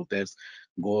early. So this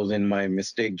goes in my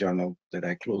mistake journal that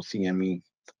I closed CME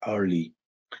early.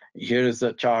 Here is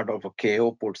a chart of a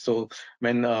KO put. So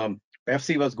when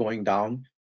Pepsi was going down,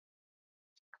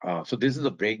 so this is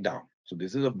a breakdown. So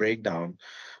this is a breakdown.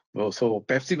 Well, so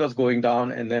Pepsi was going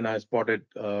down, and then I spotted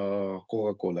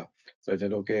Coca-Cola. So I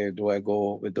said, okay, do I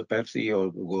go with the Pepsi or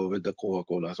go with the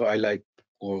Coca-Cola? So I like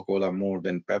Coca-Cola more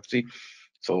than Pepsi.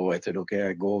 So I said, okay,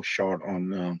 I go short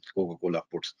on Coca-Cola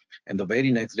puts. And the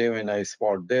very next day when I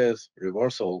spot this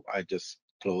reversal, I just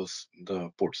close the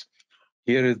puts.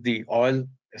 Here is the oil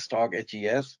stock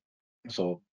HES.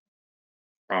 So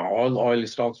all oil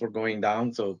stocks were going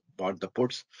down. So bought the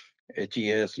puts,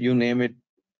 HES, you name it,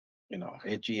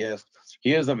 HES.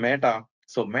 Here's the Meta.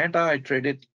 So Meta, I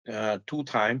traded 2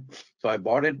 times. So I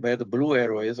bought it where the blue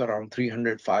arrow is around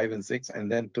 305 and 6.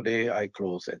 And then today I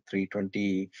closed at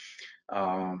 320.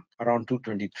 around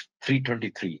 220,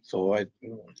 323. So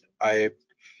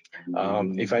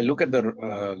if I look at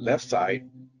the left side,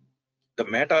 the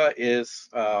meta is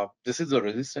this is a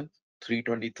resistance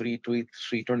 323 to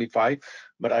 325,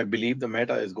 but I believe the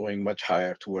meta is going much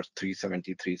higher towards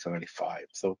 370, 375.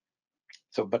 So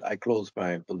but I closed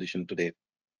my position today,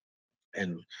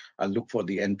 and I'll look for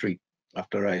the entry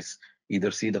after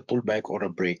either see the pullback or a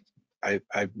break. I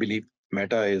believe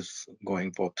meta is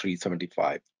going for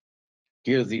 375.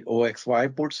 Here's the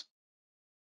OXY puts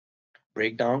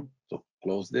breakdown. So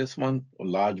close this one,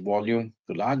 large volume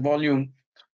to large volume,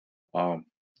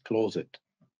 close it.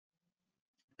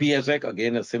 PSX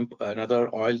again,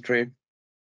 another oil trade,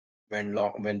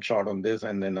 went short on this,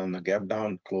 and then on the gap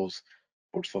down, close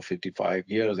puts for 55.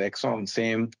 Here's Exxon,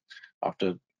 same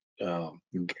after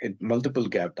multiple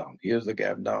gap down. Here's the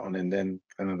gap down, and then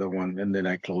another one, and then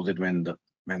I close it when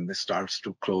this starts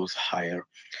to close higher,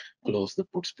 close the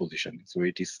puts position. So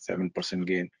 87%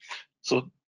 gain. So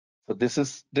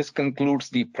this concludes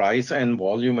the price and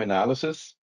volume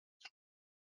analysis.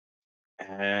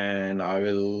 And I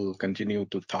will continue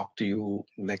to talk to you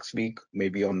next week,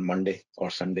 maybe on Monday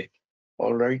or Sunday.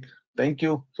 All right. Thank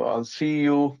you. So I'll see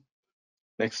you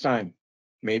next time,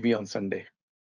 maybe on Sunday.